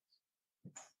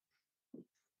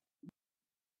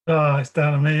 Oh, it's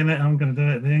down to me, innit? I'm going to do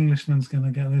it. The Englishman's going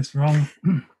to get this wrong.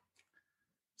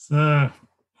 So,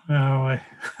 where are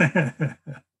we?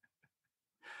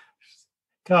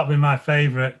 Can't be my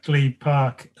favourite, Glebe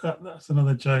Park. That's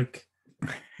another joke.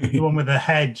 The one with the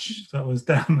hedge that was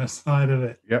down the side of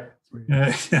it. Yep.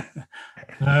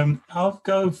 I'll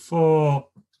go for...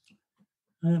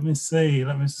 Let me see.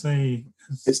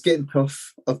 It's getting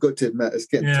tough. I've got to admit, it's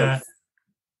getting tough.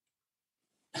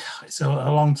 It's a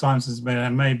long time since it's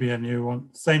been. Maybe a new one.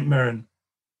 St Mirren.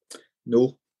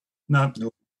 No.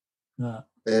 St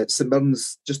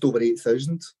Mirren's just over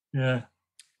 8,000. Yeah.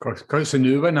 Because it's a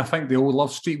new one. I think the old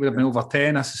Love Street would have been over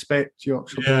 10, I suspect.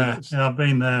 Yorkshire. Yeah, I've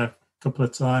been there a couple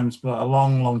of times, but a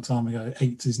long, long time ago,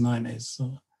 80s, 90s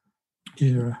sort of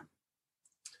era.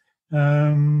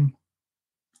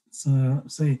 So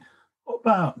let's see. What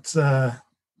about? Is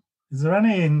there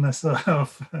any in the sort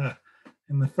of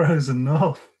in the frozen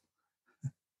north.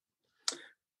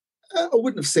 I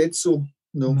wouldn't have said so.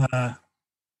 No. Nah.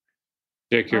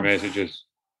 Check your messages.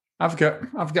 I've got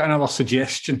another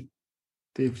suggestion,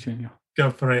 Dave Jr.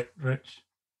 Go for it, Rich.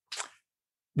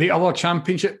 The other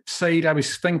championship side I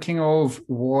was thinking of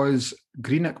was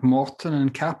Greenock Morton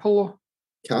and Capello.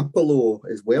 Capello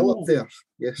is well up there.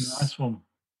 Yes. Nice one.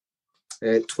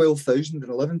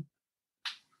 12,011.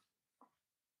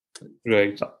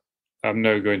 Right. I'm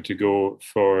now going to go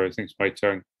for, I think it's my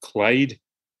turn, Clyde.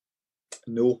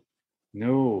 No.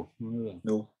 No.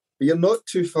 But you're not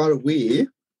too far away.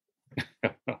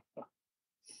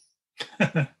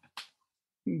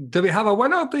 Do we have a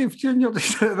winner, Dave Jr.?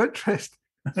 Just out of interest.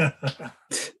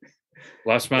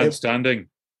 Last man standing.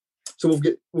 So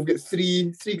we've got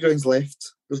three grounds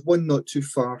left. There's one not too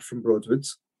far from Broadwood.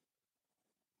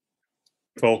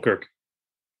 Falkirk.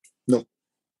 No.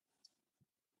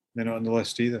 They're not on the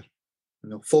list either.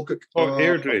 No. Falkirk.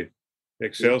 Airdrie.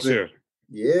 Excelsior.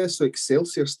 Yeah, so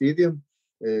Excelsior Stadium.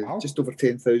 Wow. Just over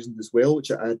 10,000 as well,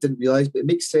 which I didn't realise, but it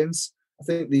makes sense. I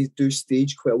think they do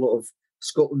stage quite a lot of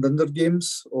Scotland under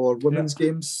games or women's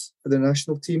games for the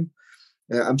national team.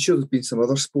 I'm sure there's been some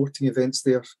other sporting events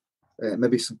there,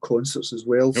 maybe some concerts as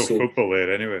well. No football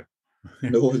there anyway.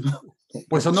 No.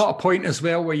 Was there not a point as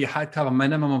well where you had to have a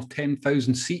minimum of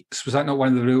 10,000 seats? Was that not one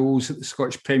of the rules that the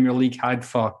Scottish Premier League had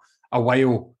for a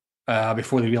while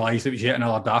before they realised it was yet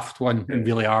another daft one and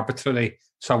really arbitrary?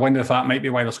 So I wonder if that might be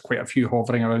why there's quite a few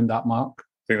hovering around that mark. I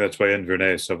think that's why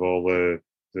Inverness have all the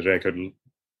record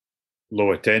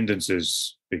low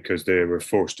attendances, because they were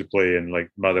forced to play in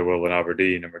like Motherwell and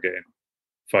Aberdeen and we're getting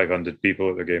 500 people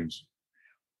at the games.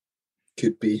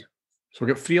 Could be. So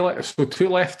we've got three left. So two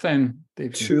left then,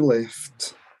 Dave. Two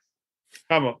left.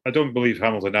 I don't believe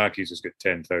Hamilton Accies has got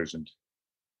 10,000.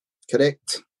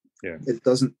 Correct. Yeah. It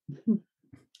doesn't.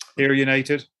 Ayr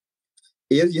United.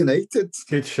 Ayr United.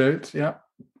 Good shout, yeah.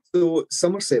 So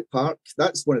Somerset Park,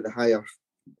 that's one of the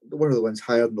ones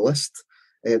higher on the list.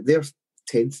 They're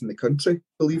 10th in the country,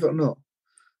 believe it or not,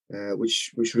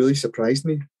 which really surprised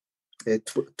me.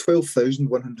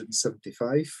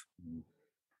 12,175.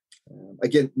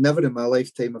 Again, never in my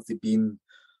lifetime have they been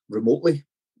remotely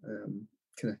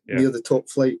near the top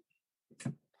flight.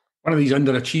 One of these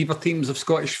underachiever teams of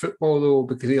Scottish football, though,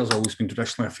 because Ayr's always been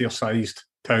traditionally a fair-sized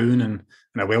town and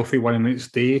a wealthy one in its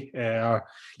day. I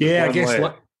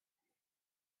guess.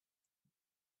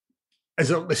 Is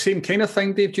it the same kind of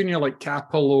thing, Dave Jr., like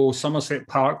Capello, Somerset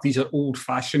Park? These are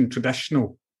old-fashioned,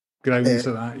 traditional grounds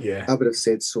of that, yeah. I would have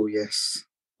said so, yes.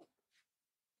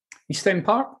 East End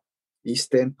Park?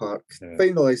 East End Park. Yeah.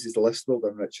 Finalises the list. Well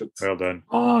done, Richard. Well done.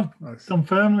 Oh,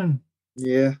 Dunfermline.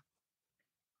 Yeah.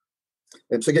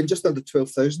 So again, just under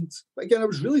 12,000. But again, I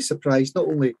was really surprised not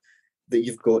only that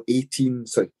you've got 18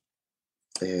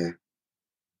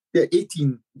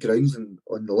 grounds on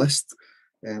the list.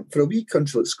 For a wee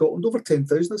country like Scotland, over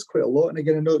 10,000, that's quite a lot. And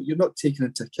again, I know you're not taking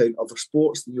into account other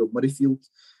sports, Murrayfield,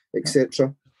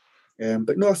 etc.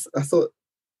 But no, I thought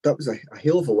that was a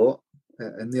hell of a lot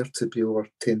in there to be over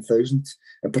 10,000.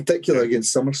 In particular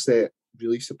against Somerset,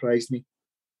 really surprised me.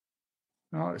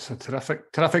 Oh, it's a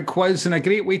terrific quiz and a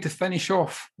great way to finish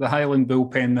off the Highland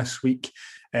Bullpen this week.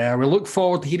 We look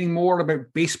forward to hearing more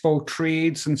about baseball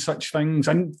trades and such things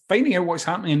and finding out what's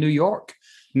happening in New York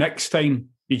next time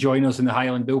you join us in the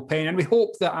Highland Bullpen. And we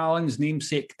hope that Alan's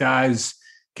namesake Daz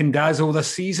can dazzle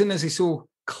this season as he so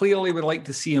clearly would like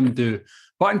to see him do.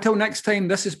 But until next time,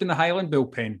 this has been the Highland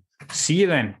Bullpen. See you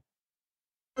then.